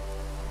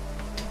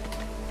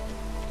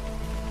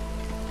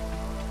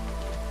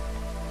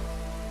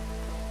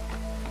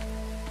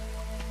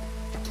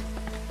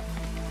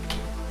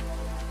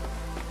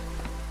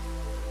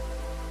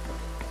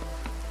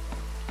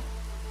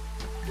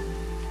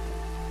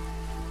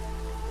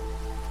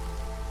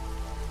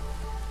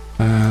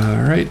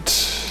 Alright.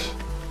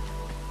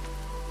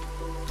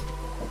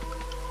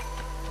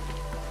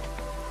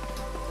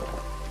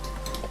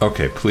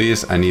 Okay,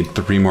 please, I need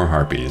 3 more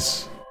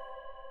harpies.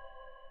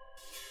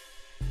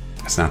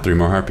 It's not 3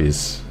 more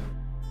harpies.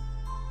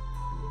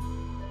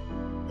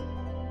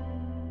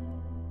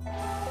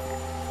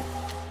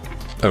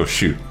 Oh,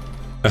 shoot.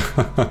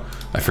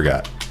 I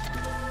forgot.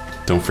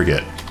 Don't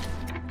forget.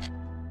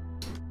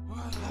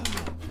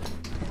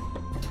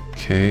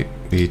 Okay,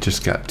 we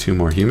just got 2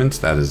 more humans.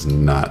 That is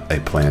not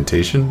a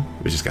plantation.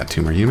 We just got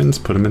 2 more humans.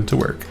 Put them into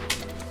work.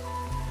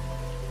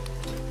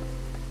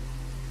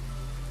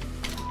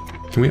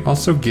 Can we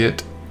also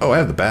get... Oh, I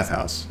have the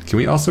bathhouse. Can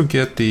we also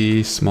get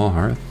the small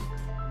hearth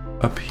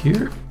up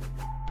here?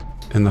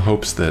 In the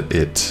hopes that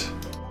it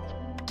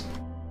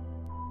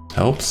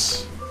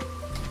helps?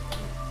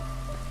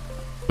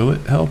 Will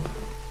it help?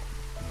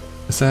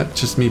 Is that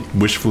just me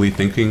wishfully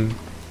thinking?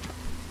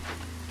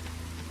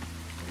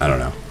 I don't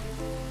know.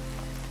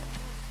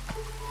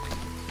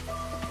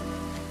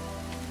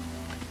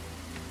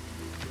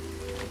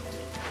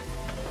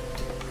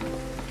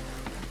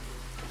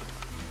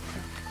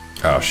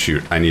 Oh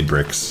shoot, I need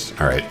bricks.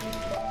 Alright.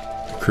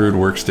 Crude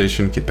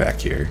workstation, get back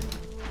here.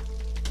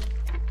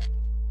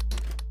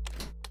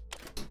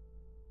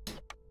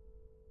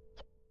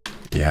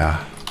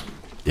 Yeah.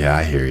 Yeah,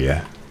 I hear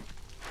ya.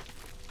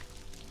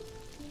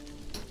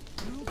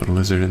 Put a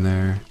lizard in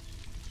there.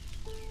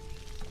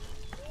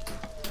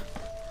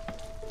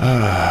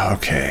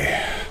 Okay.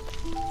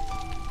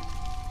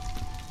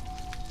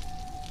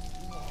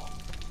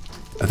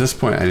 At this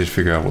point, I need to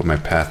figure out what my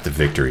path to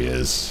victory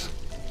is.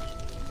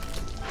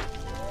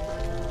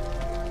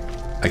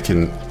 I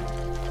can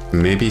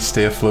maybe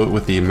stay afloat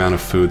with the amount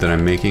of food that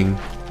I'm making.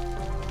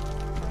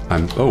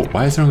 Oh,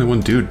 why is there only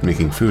one dude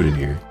making food in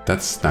here?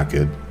 That's not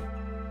good.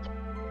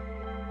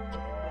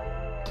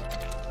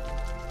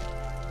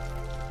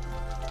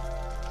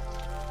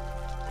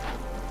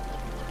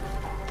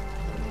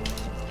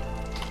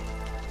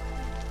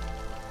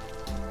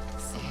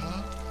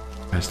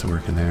 Guys to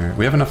work in there.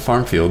 We have enough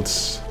farm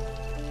fields.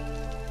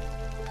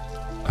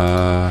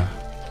 I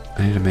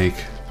need to make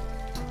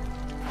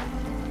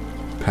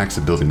packs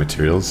of building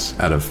materials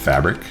out of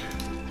fabric.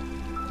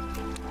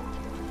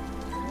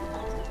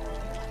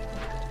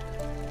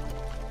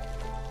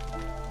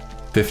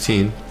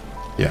 $15.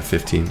 Yeah,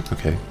 15.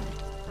 Okay.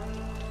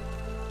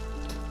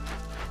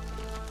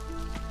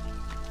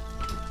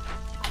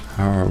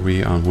 How are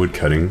we on wood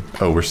cutting?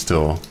 Oh, we're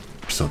still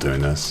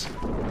doing this.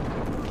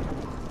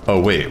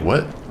 Oh wait,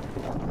 what?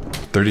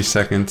 30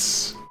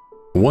 seconds.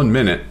 1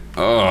 minute.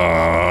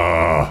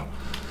 Oh.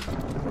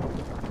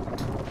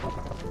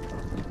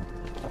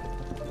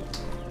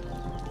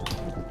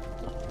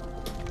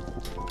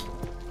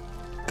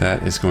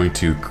 That is going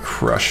to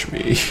crush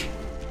me.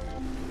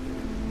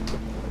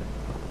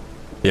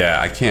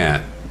 Yeah, I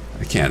can't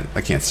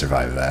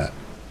survive that.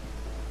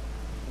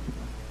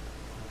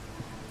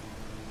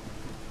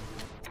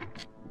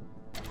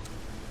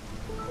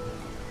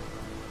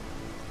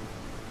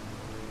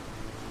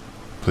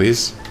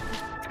 Please?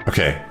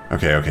 Okay,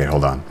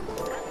 hold on.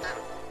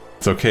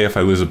 It's okay if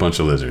I lose a bunch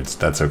of lizards.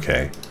 That's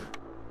okay.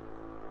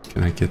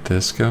 Can I get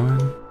this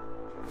going?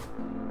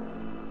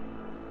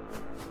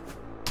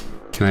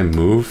 Can I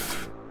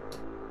move?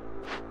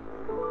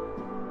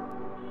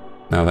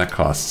 No, that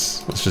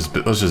costs. Let's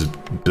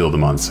just build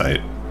them on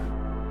site.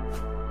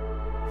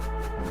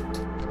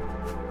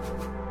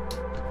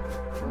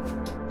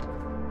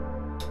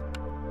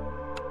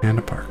 And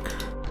a park.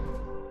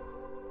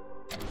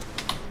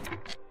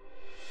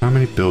 How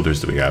many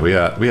builders do we got? We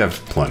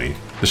have plenty.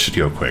 This should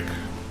go quick.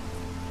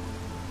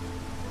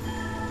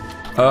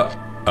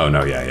 Oh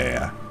no,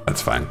 yeah.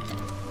 That's fine.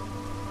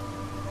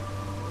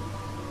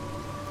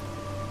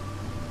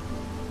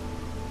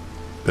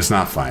 It's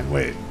not fine,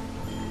 wait.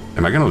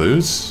 Am I gonna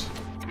lose?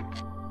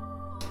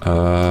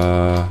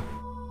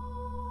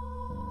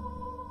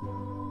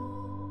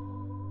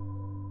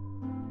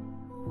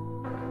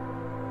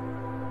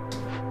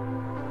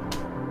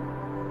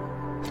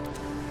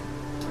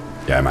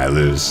 Yeah, I might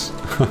lose.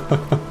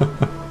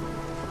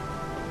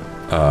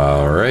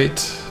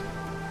 Alright.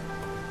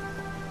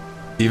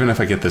 Even if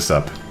I get this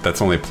up,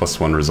 that's only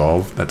 +1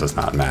 resolve. That does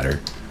not matter.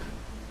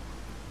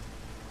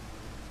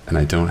 And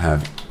I don't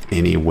have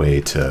any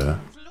way to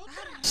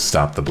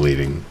stop the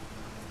bleeding.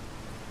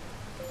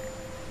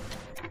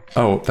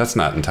 Oh, that's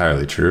not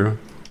entirely true.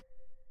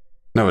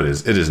 No, it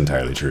is. It is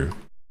entirely true.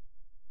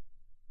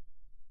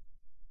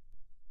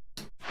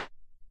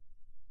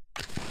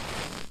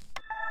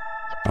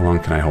 How long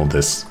can I hold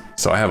this?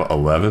 So I have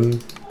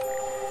 11.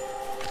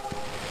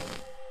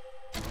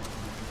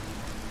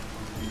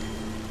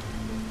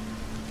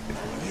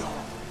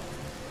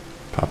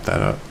 Pop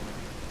that up.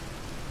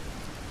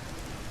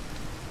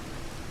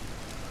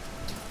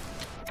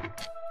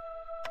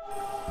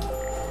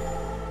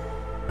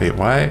 Wait,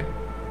 why?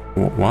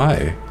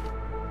 Why?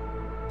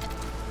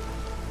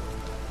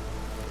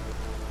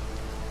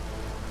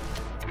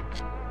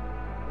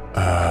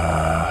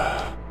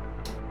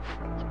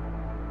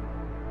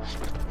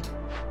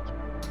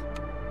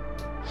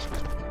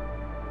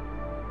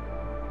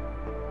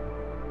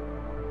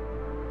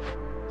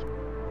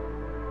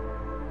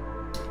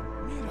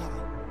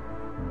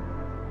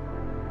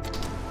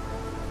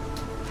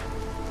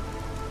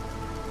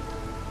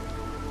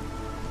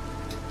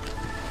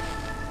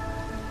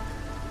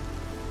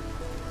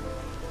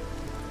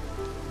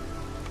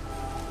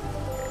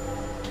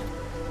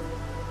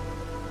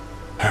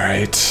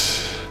 Alright.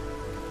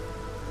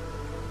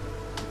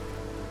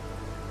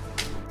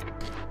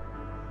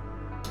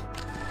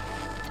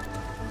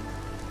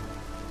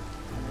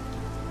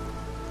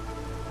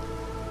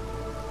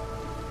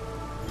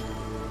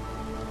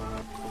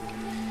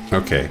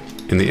 Okay,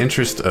 in the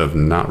interest of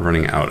not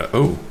running out.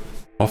 Oh,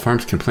 all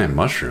farms can plant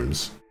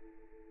mushrooms.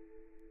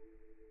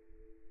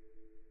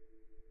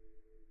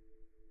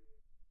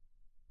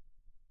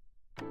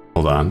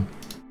 Hold on.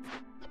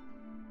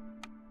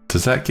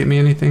 Does that get me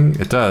anything?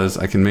 It does.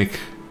 I can make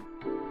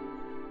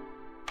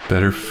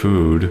better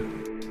food.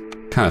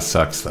 Kind of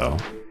sucks though.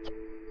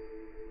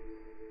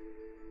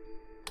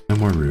 No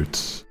more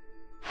roots.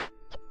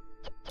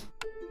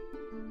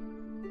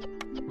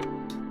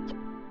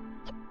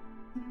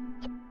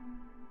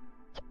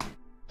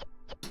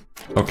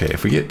 Okay,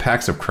 if we get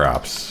packs of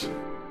crops,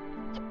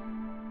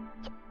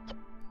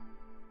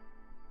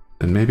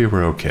 then maybe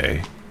we're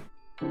okay.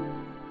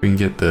 We can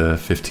get the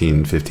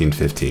 15, 15,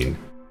 15.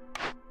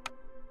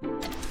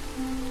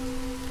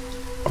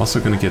 Also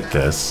gonna get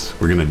this.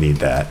 We're gonna need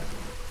that.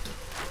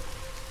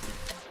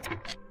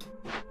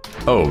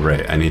 Oh,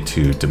 right. I need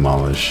to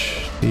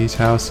demolish these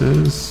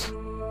houses.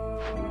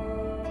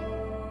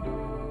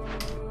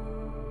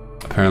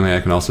 Apparently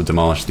I can also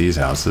demolish these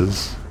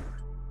houses.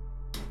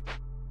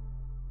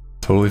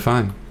 Totally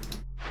fine.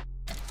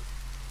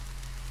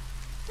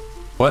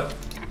 What?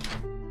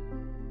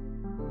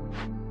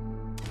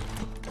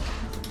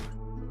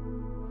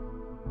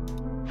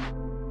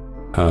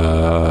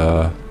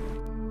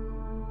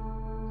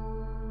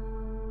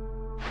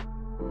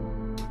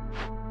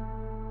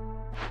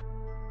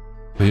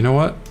 You know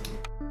what?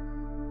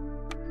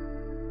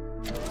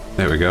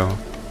 There we go.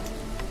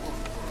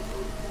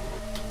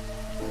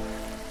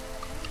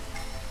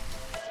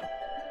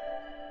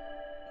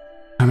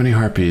 How many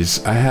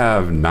harpies? I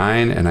have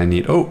 9 and I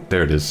need... Oh,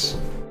 there it is.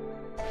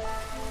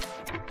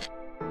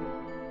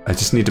 I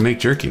just need to make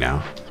jerky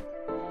now.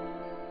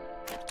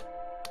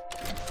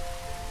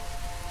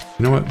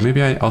 You know what?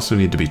 Maybe I also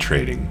need to be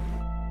trading.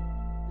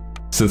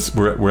 Since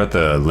we're at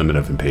the limit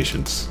of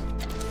impatience.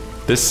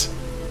 This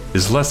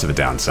is less of a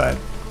downside.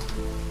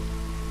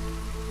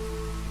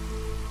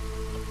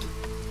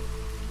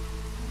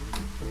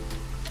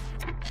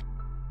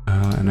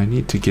 And I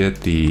need to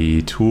get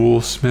the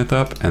toolsmith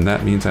up, and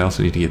that means I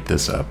also need to get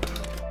this up.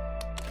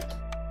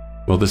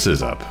 Well, this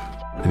is up.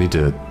 I need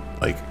to,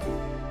 like,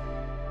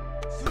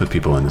 put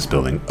people in this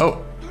building.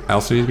 Oh, I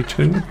also need to be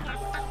trading.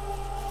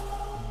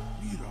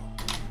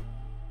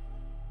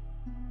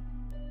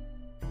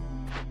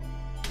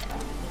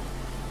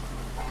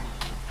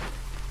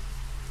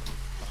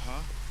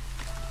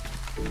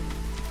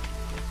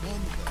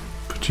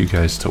 Put you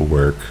guys to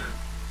work.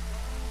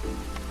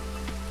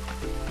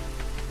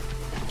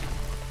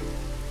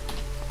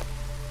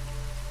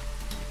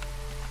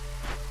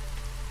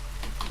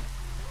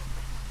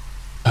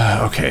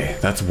 Okay,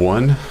 that's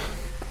 1.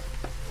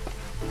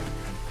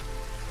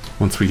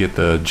 Once we get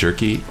the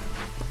jerky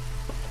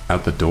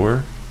out the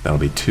door, that'll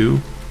be 2.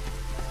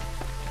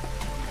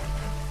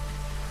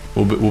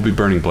 We'll be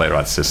burning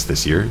Blightrot Cyst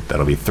this year.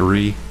 That'll be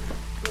 3.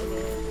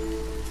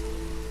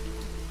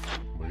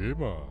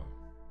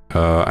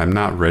 I'm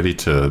not ready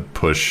to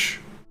push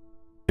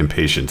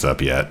impatience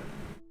up yet.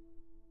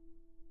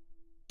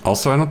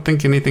 Also, I don't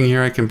think anything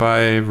here I can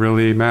buy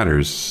really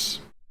matters.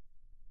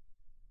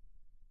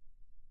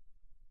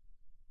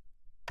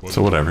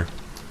 So whatever.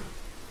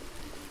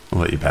 I'll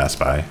let you pass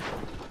by.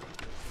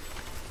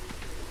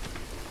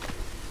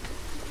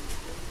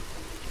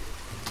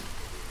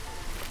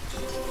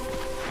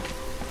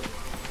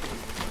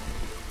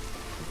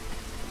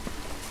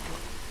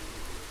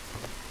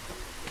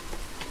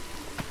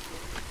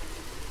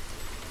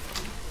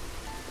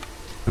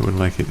 I would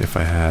like it if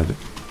I had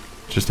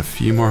just a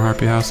few more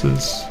harpy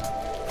houses.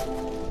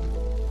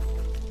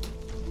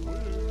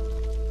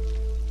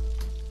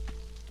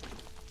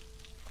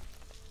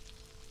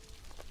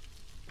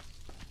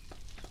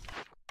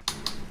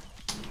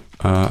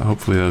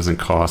 Hopefully that doesn't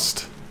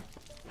cost.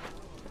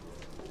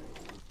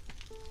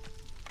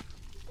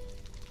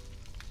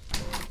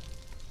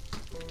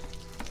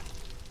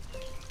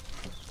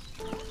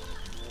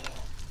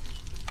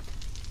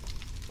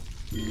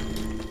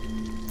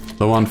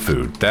 Low on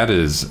food. That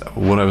is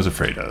what I was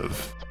afraid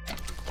of.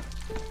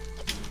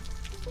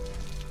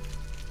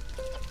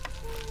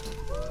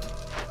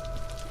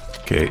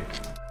 Okay,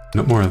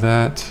 no more of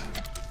that.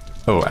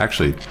 Oh,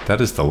 actually,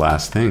 that is the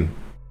last thing.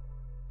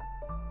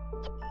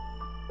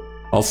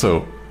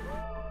 Also,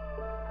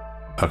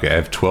 okay, I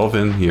have 12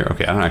 in here.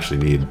 Okay, I don't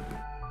actually need...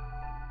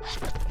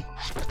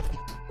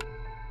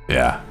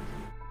 Yeah.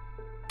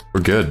 We're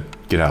good.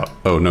 Get out.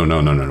 Oh, no,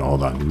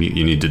 hold on.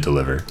 You need to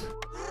deliver.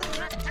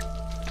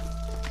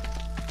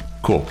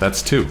 Cool,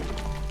 that's 2.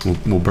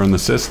 We'll burn the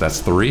cyst, that's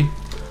 3.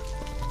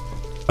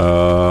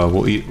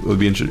 We'll eat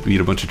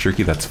a bunch of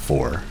jerky, that's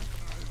 4.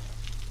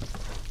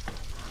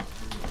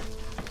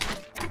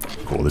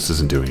 Cool, this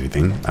isn't doing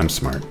anything. I'm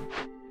smart.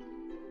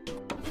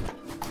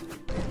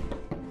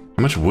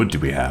 How much wood do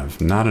we have?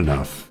 Not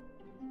enough.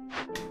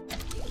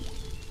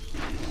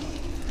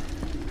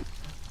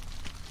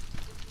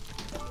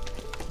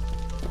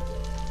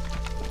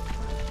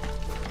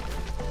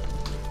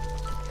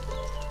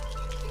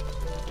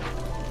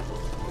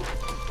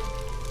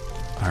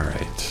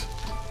 Alright.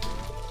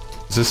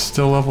 Is this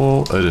still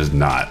level? It is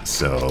not,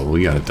 so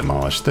we gotta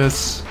demolish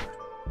this.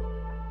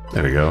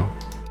 There we go.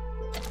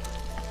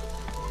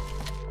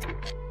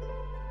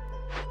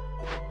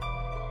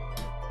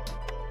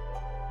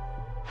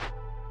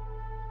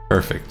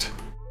 Perfect.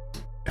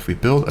 If we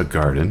build a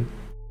garden,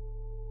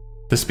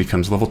 this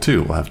becomes level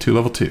 2. We'll have 2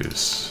 level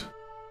 2s.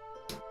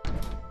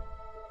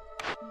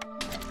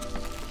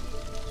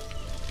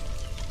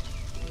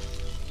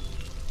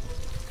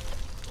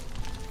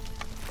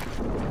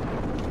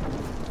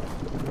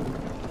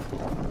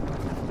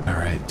 All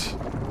right.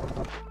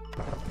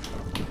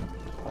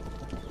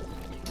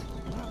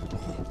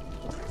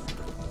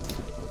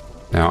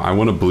 Now I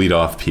want to bleed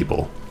off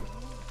people.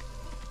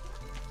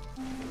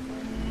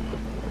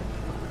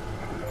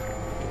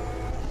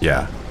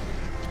 Yeah.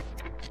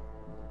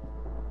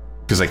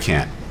 Because I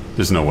can't.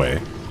 There's no way.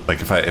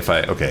 Like if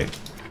I, okay.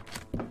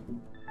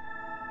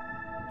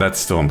 That's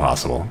still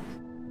impossible.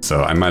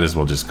 So I might as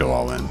well just go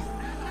all in.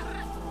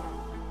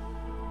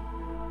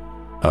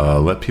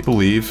 Let people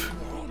leave.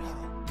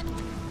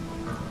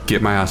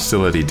 Get my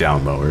hostility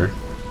down lower.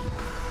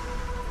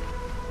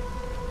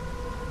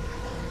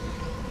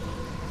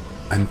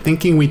 I'm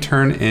thinking we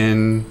turn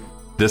in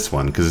this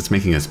one because it's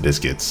making us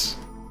biscuits.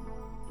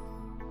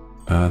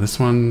 This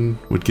one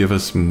would give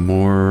us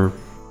more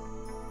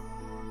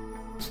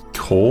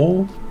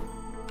coal.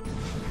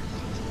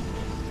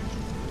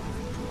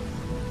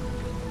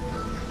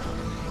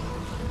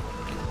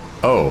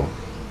 Oh.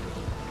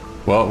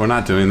 Well, we're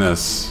not doing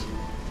this.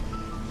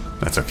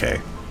 That's okay.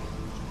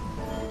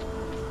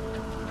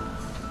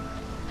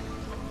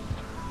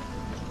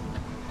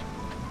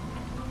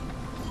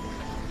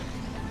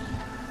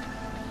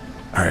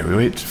 Alright, we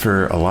wait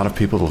for a lot of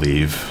people to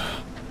leave.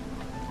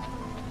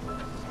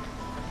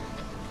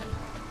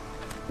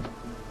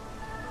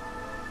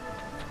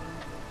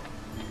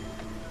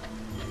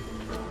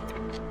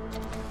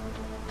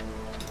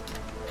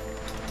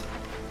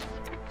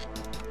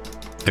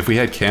 If we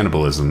had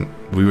cannibalism,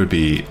 we would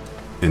be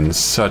in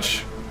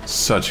such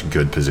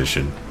good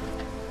position.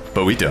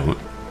 But we don't.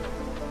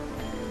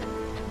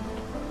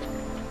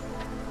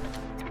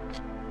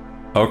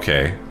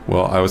 Okay,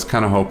 well, I was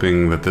kind of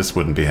hoping that this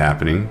wouldn't be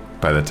happening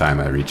by the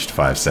time I reached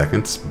 5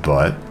 seconds,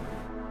 but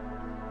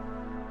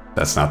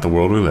that's not the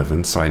world we live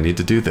in, so I need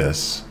to do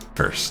this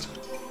first.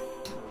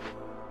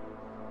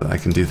 So I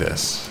can do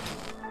this.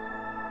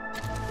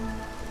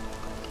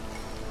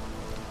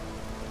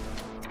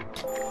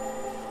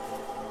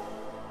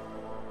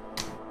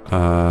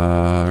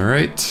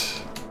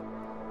 Right.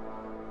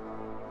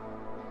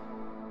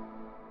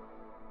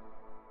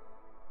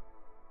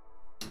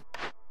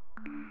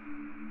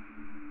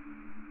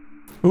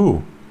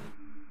 Ooh.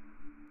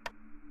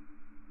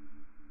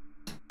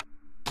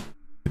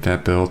 Get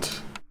that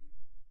built.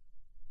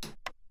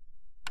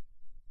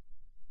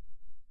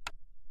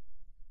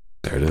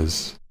 There it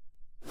is.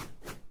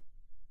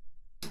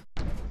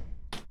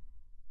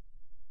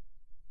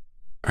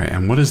 Alright,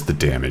 and what is the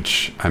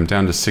damage? I'm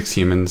down to 6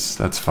 humans.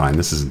 That's fine.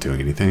 This isn't doing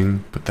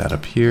anything. Put that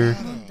up here.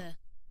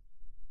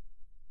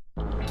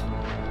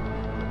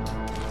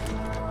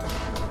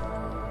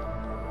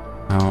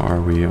 How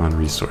are we on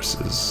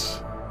resources?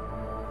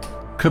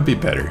 Could be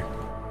better.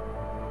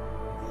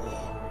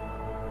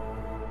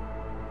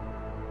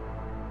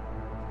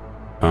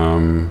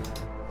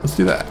 Let's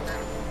do that.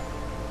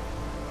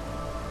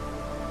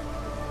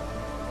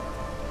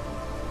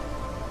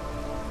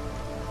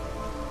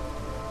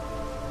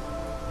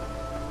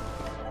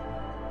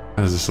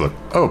 How does this look?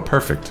 Oh,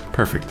 perfect,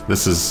 perfect.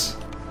 That's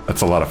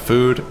a lot of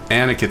food,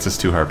 and it gets us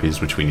 2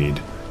 harpies, which we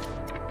need.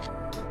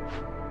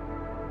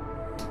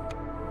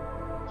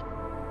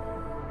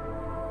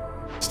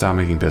 Stop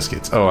making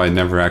biscuits. Oh, I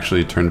never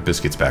actually turned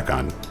biscuits back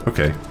on.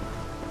 Okay,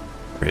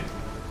 great.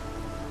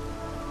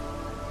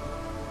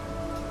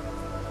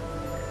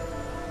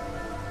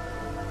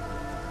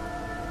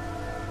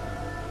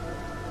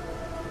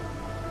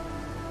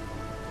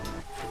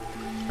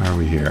 How are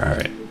we here? All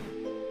right.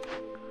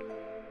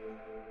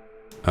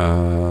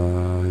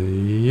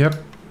 Yep.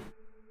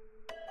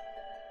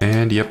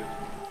 And yep.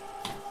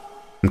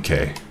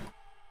 Okay.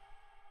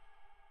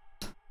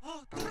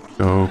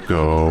 Go,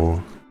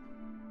 go.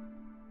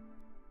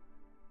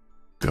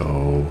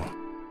 Go.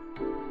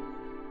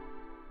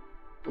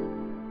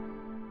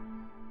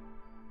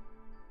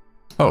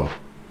 Oh.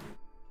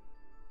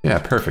 Yeah,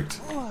 perfect.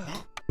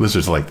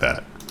 Lizards like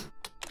that.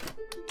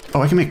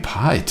 Oh, I can make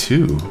pie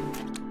too.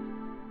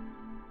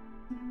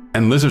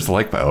 And lizards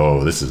like pie.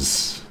 Oh, this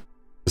is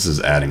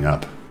adding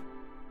up.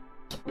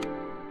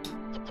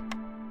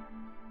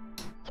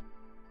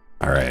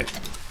 All right.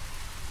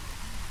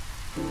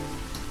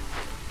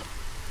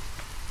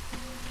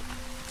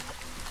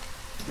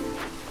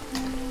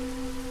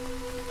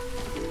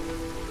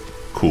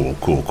 Cool,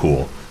 cool,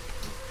 cool.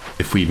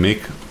 If we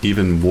make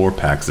even more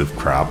packs of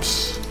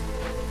crops...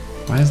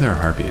 Why is there a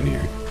harpy in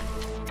here?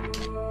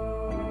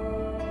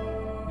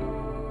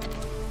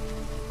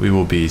 We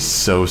will be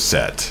so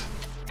set.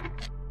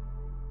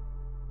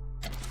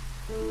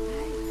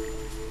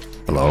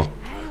 Hello?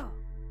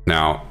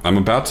 Now, I'm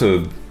about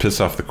to piss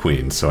off the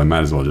queen, so I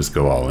might as well just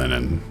go all in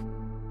and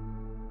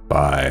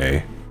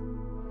buy...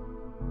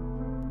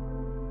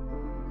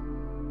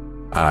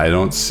 I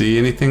don't see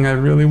anything I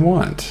really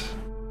want.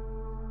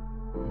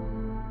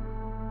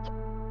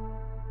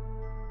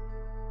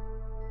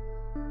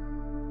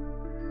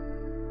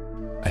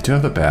 I do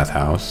have the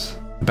bathhouse.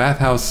 The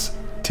bathhouse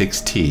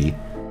takes tea.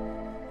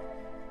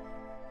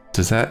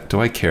 Do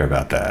I care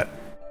about that?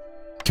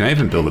 Can I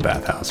even build a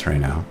bathhouse right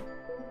now?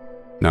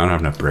 No, I don't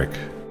have enough brick.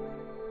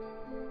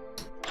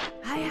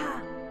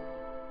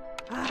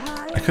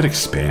 I could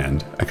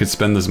expand. I could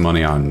spend this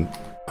money on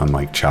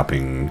like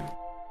chopping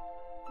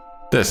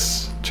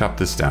this. Chop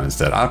this down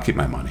instead. I'll keep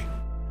my money.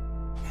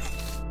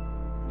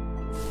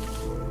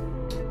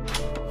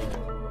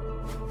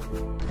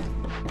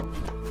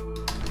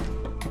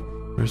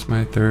 Where's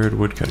my 3rd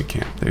woodcutting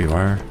camp? There you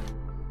are.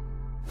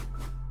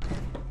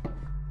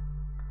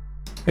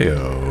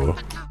 Heyo.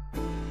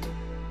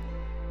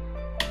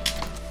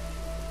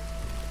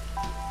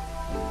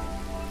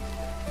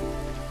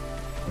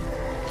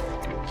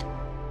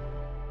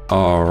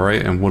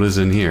 Alright, and what is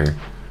in here?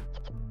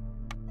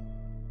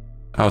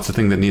 Oh, it's a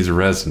thing that needs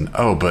resin.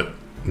 Oh, but...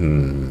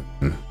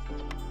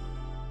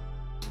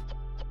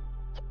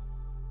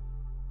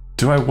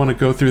 Do I want to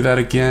go through that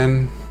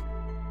again?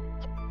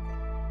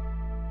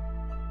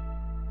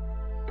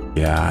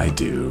 Yeah, I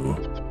do.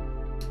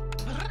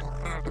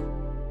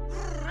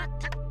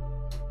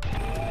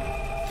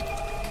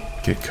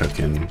 Get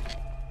cooking.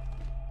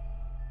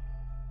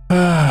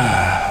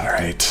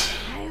 Alright.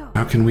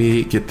 How can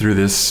we get through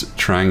this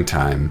trying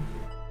time?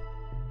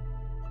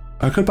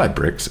 I could buy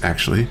bricks,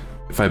 actually.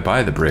 If I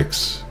buy the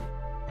bricks.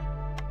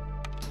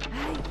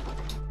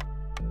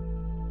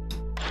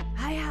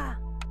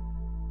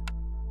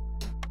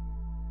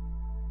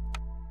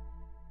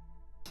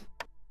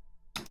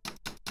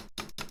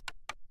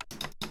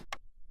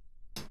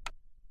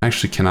 I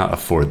actually cannot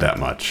afford that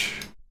much.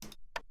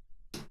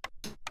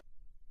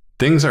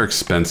 Things are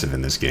expensive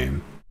in this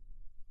game.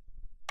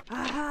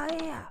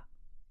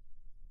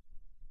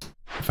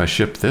 If I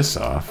ship this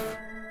off...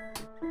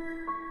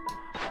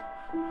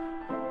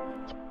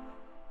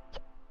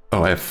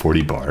 Oh, I have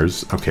 40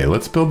 bars. Okay,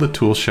 let's build the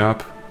tool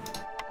shop.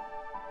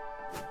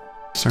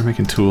 Start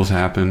making tools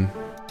happen.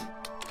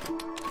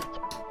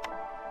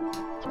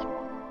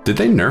 Did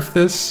they nerf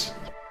this?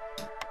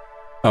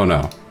 Oh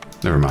no.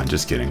 Never mind,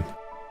 just kidding.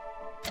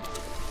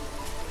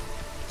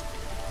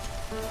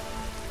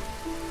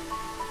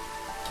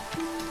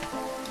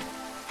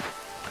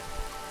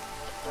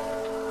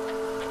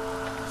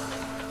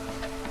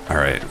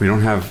 Alright, we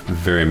don't have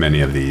very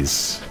many of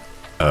these.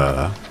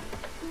 Is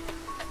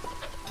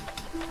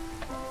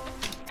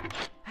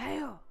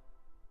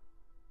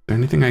there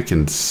anything I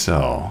can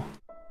sell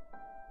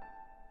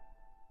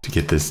to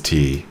get this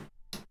tea?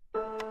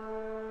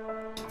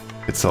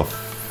 Could sell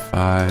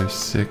 5,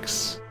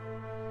 6.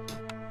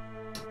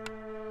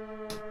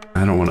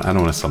 I don't want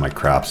to sell my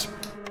crops,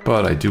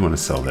 but I do want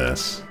to sell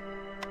this.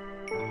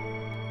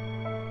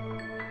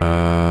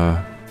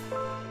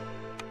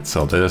 Let's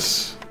sell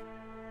this.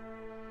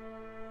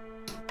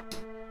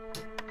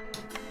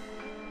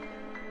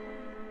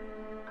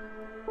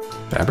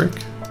 Fabric?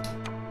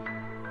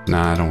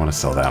 Nah, I don't want to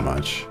sell that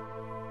much.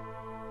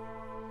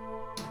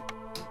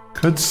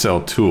 Could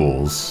sell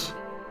tools.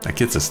 That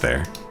gets us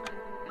there.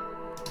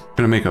 I'm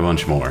gonna make a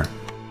bunch more,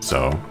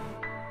 so.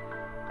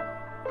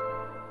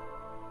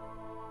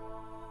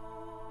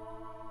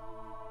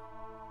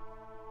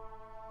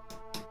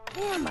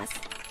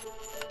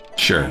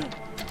 Sure.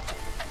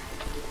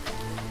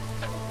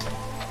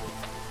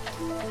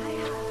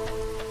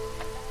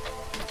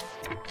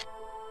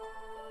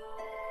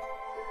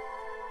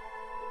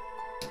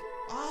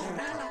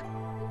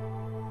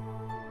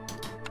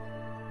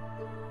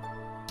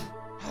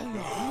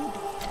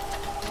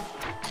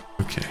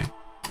 Okay,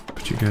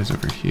 put you guys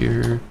over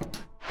here,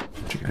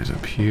 put you guys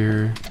up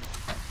here.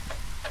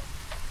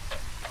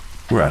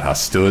 We're at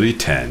hostility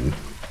 10.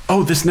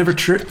 Oh, this never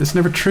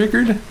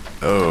triggered?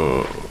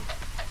 Oh.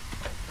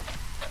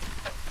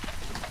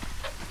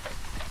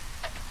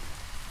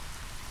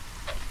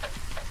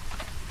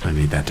 I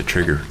need that to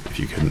trigger. If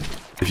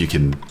you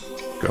can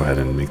go ahead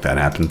and make that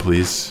happen,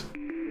 please.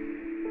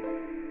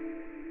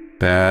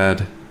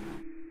 Bad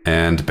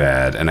and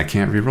bad, and I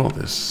can't re-roll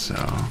this, so.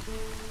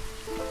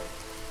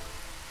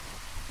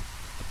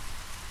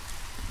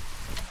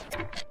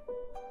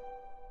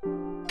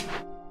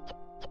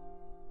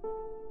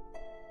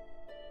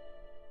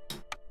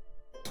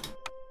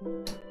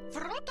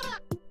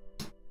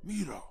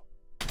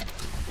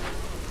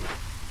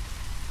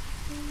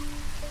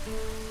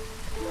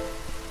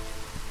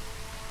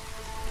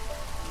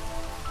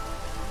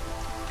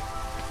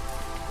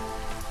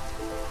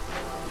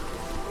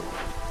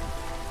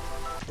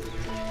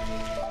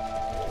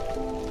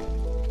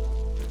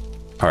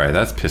 Alright,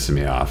 that's pissing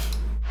me off.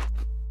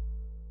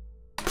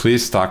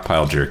 Please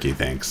stockpile jerky,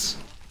 thanks.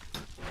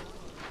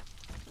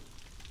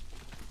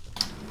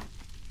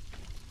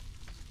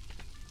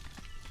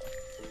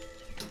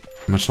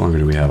 How much longer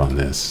do we have on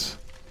this?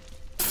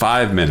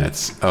 5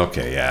 minutes.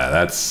 Okay, yeah,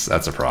 that's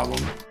a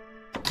problem.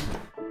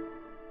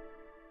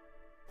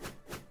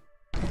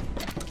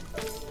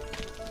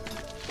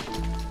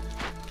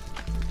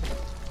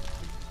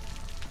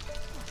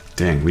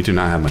 Dang, we do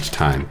not have much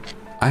time.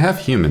 I have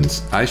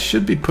humans. I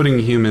should be putting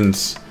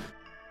humans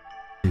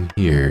in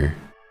here.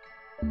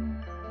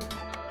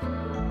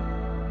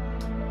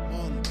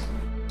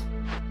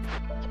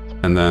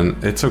 And then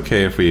it's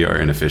okay if we are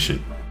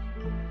inefficient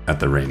at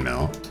the rain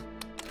mill.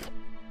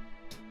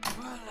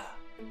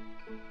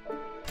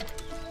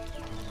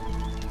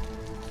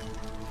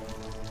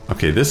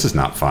 Okay, this is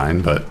not fine,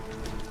 but...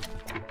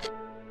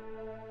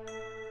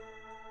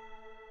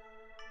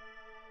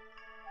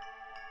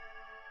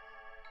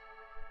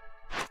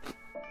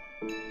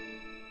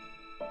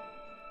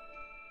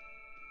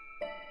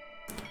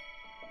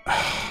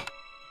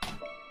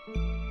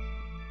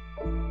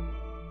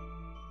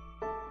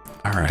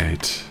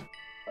 Alright.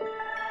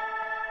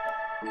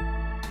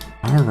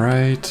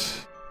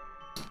 Alright.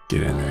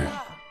 Get in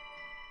there.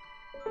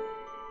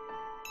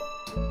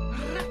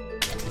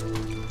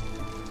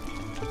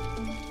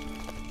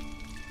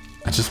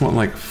 I just want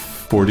like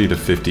 40 to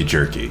 50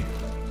 jerky.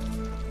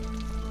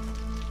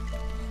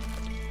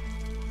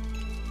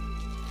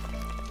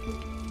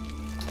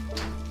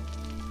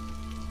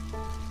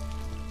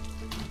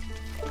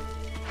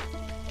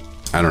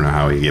 I don't know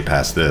how we get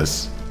past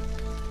this.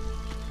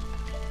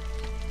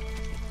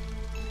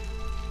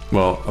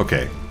 Well,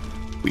 okay.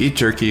 We eat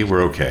jerky,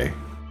 we're okay.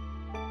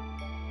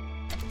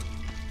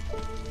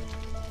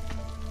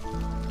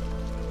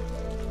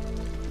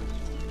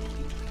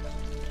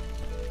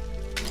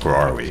 Or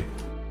are we?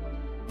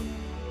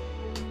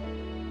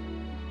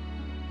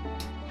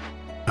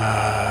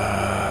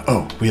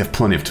 Oh, we have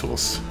plenty of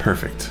tools.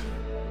 Perfect.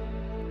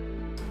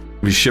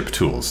 We ship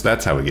tools.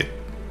 That's how we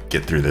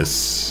get through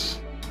this.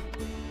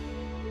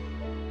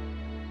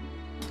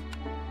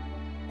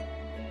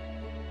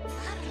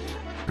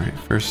 Alright,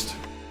 first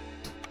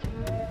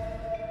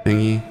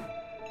thingy.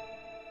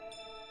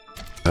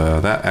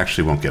 That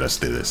actually won't get us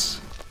through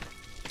this.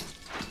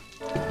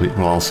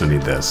 We'll also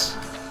need this.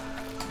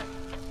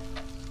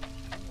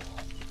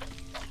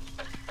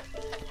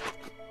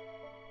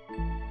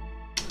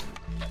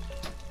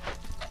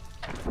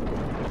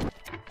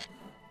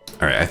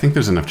 Alright, I think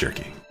there's enough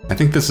jerky. I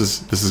think this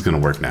is gonna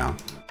work now.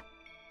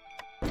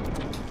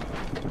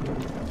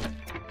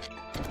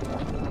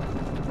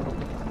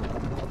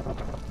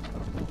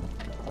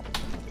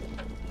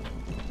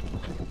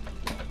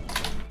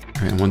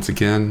 Alright, once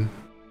again,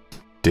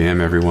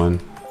 damn everyone.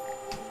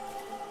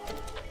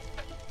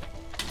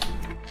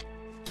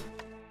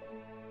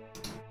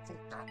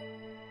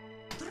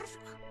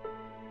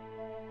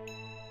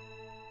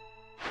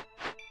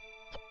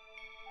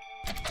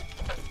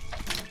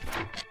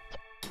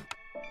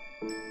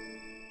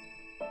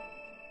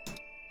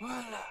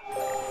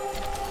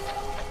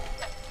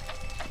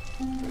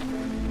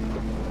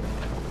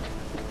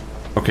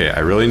 Okay, I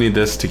really need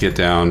this to get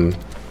down.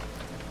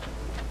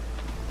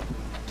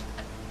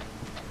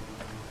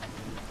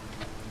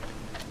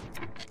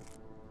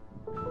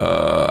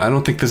 I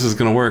don't think this is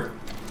gonna work.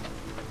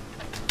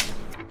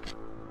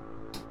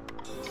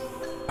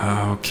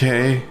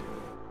 Okay.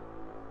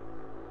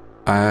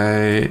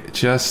 I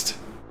just...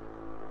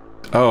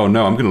 Oh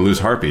no, I'm gonna lose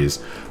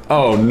harpies.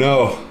 Oh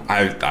no,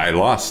 I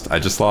lost. I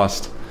just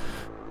lost.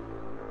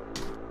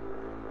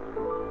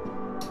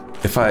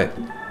 If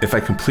I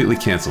completely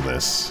cancel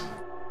this,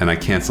 and I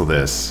cancel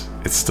this,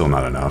 it's still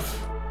not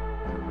enough.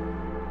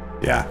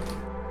 Yeah.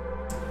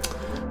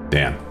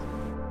 Damn.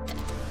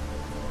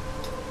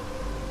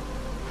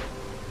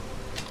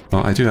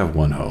 Well, I do have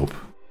one hope.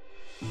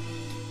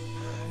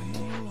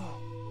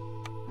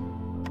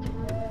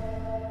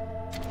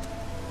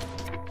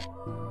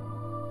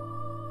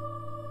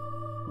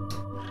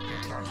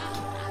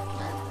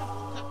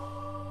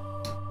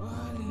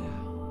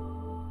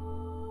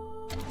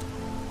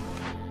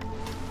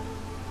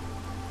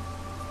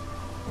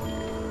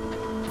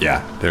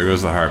 Yeah, there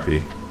goes the harpy.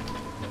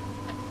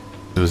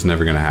 It was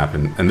never gonna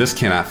happen. And this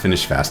cannot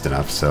finish fast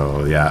enough,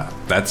 so yeah,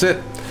 that's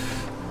it.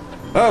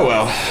 Oh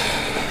well.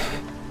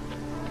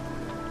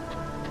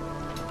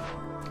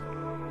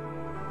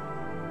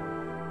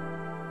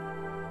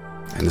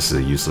 And this is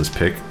a useless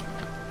pick.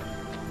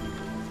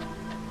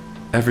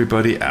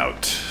 Everybody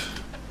out.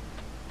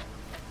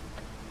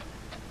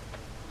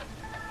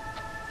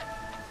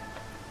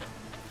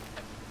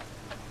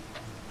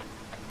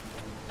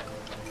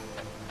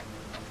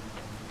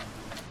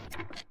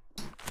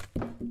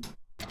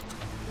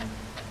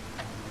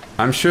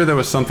 I'm sure there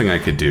was something I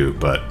could do,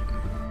 but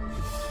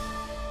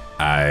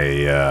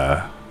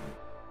I'd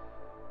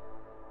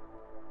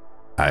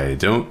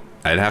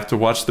have to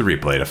watch the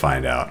replay to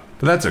find out,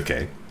 but that's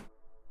okay.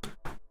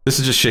 This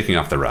is just shaking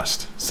off the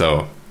rust.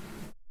 So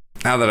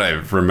now that I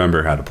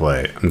remember how to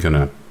play, I'm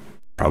gonna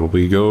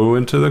probably go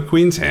into the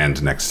Queen's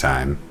Hand next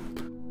time.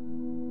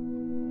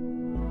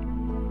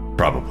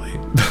 Probably.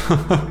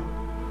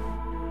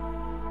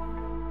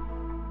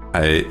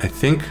 I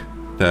think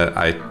that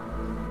I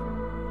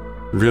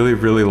really,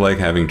 really like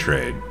having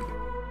trade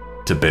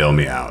to bail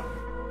me out,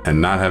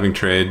 and not having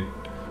trade.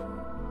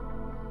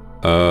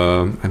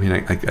 I mean,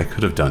 I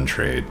could have done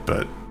trade,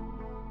 but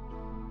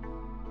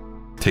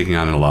taking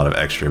on a lot of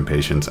extra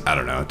impatience, I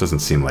don't know. It doesn't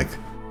seem like.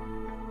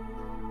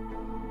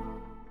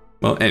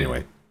 Well,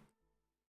 anyway,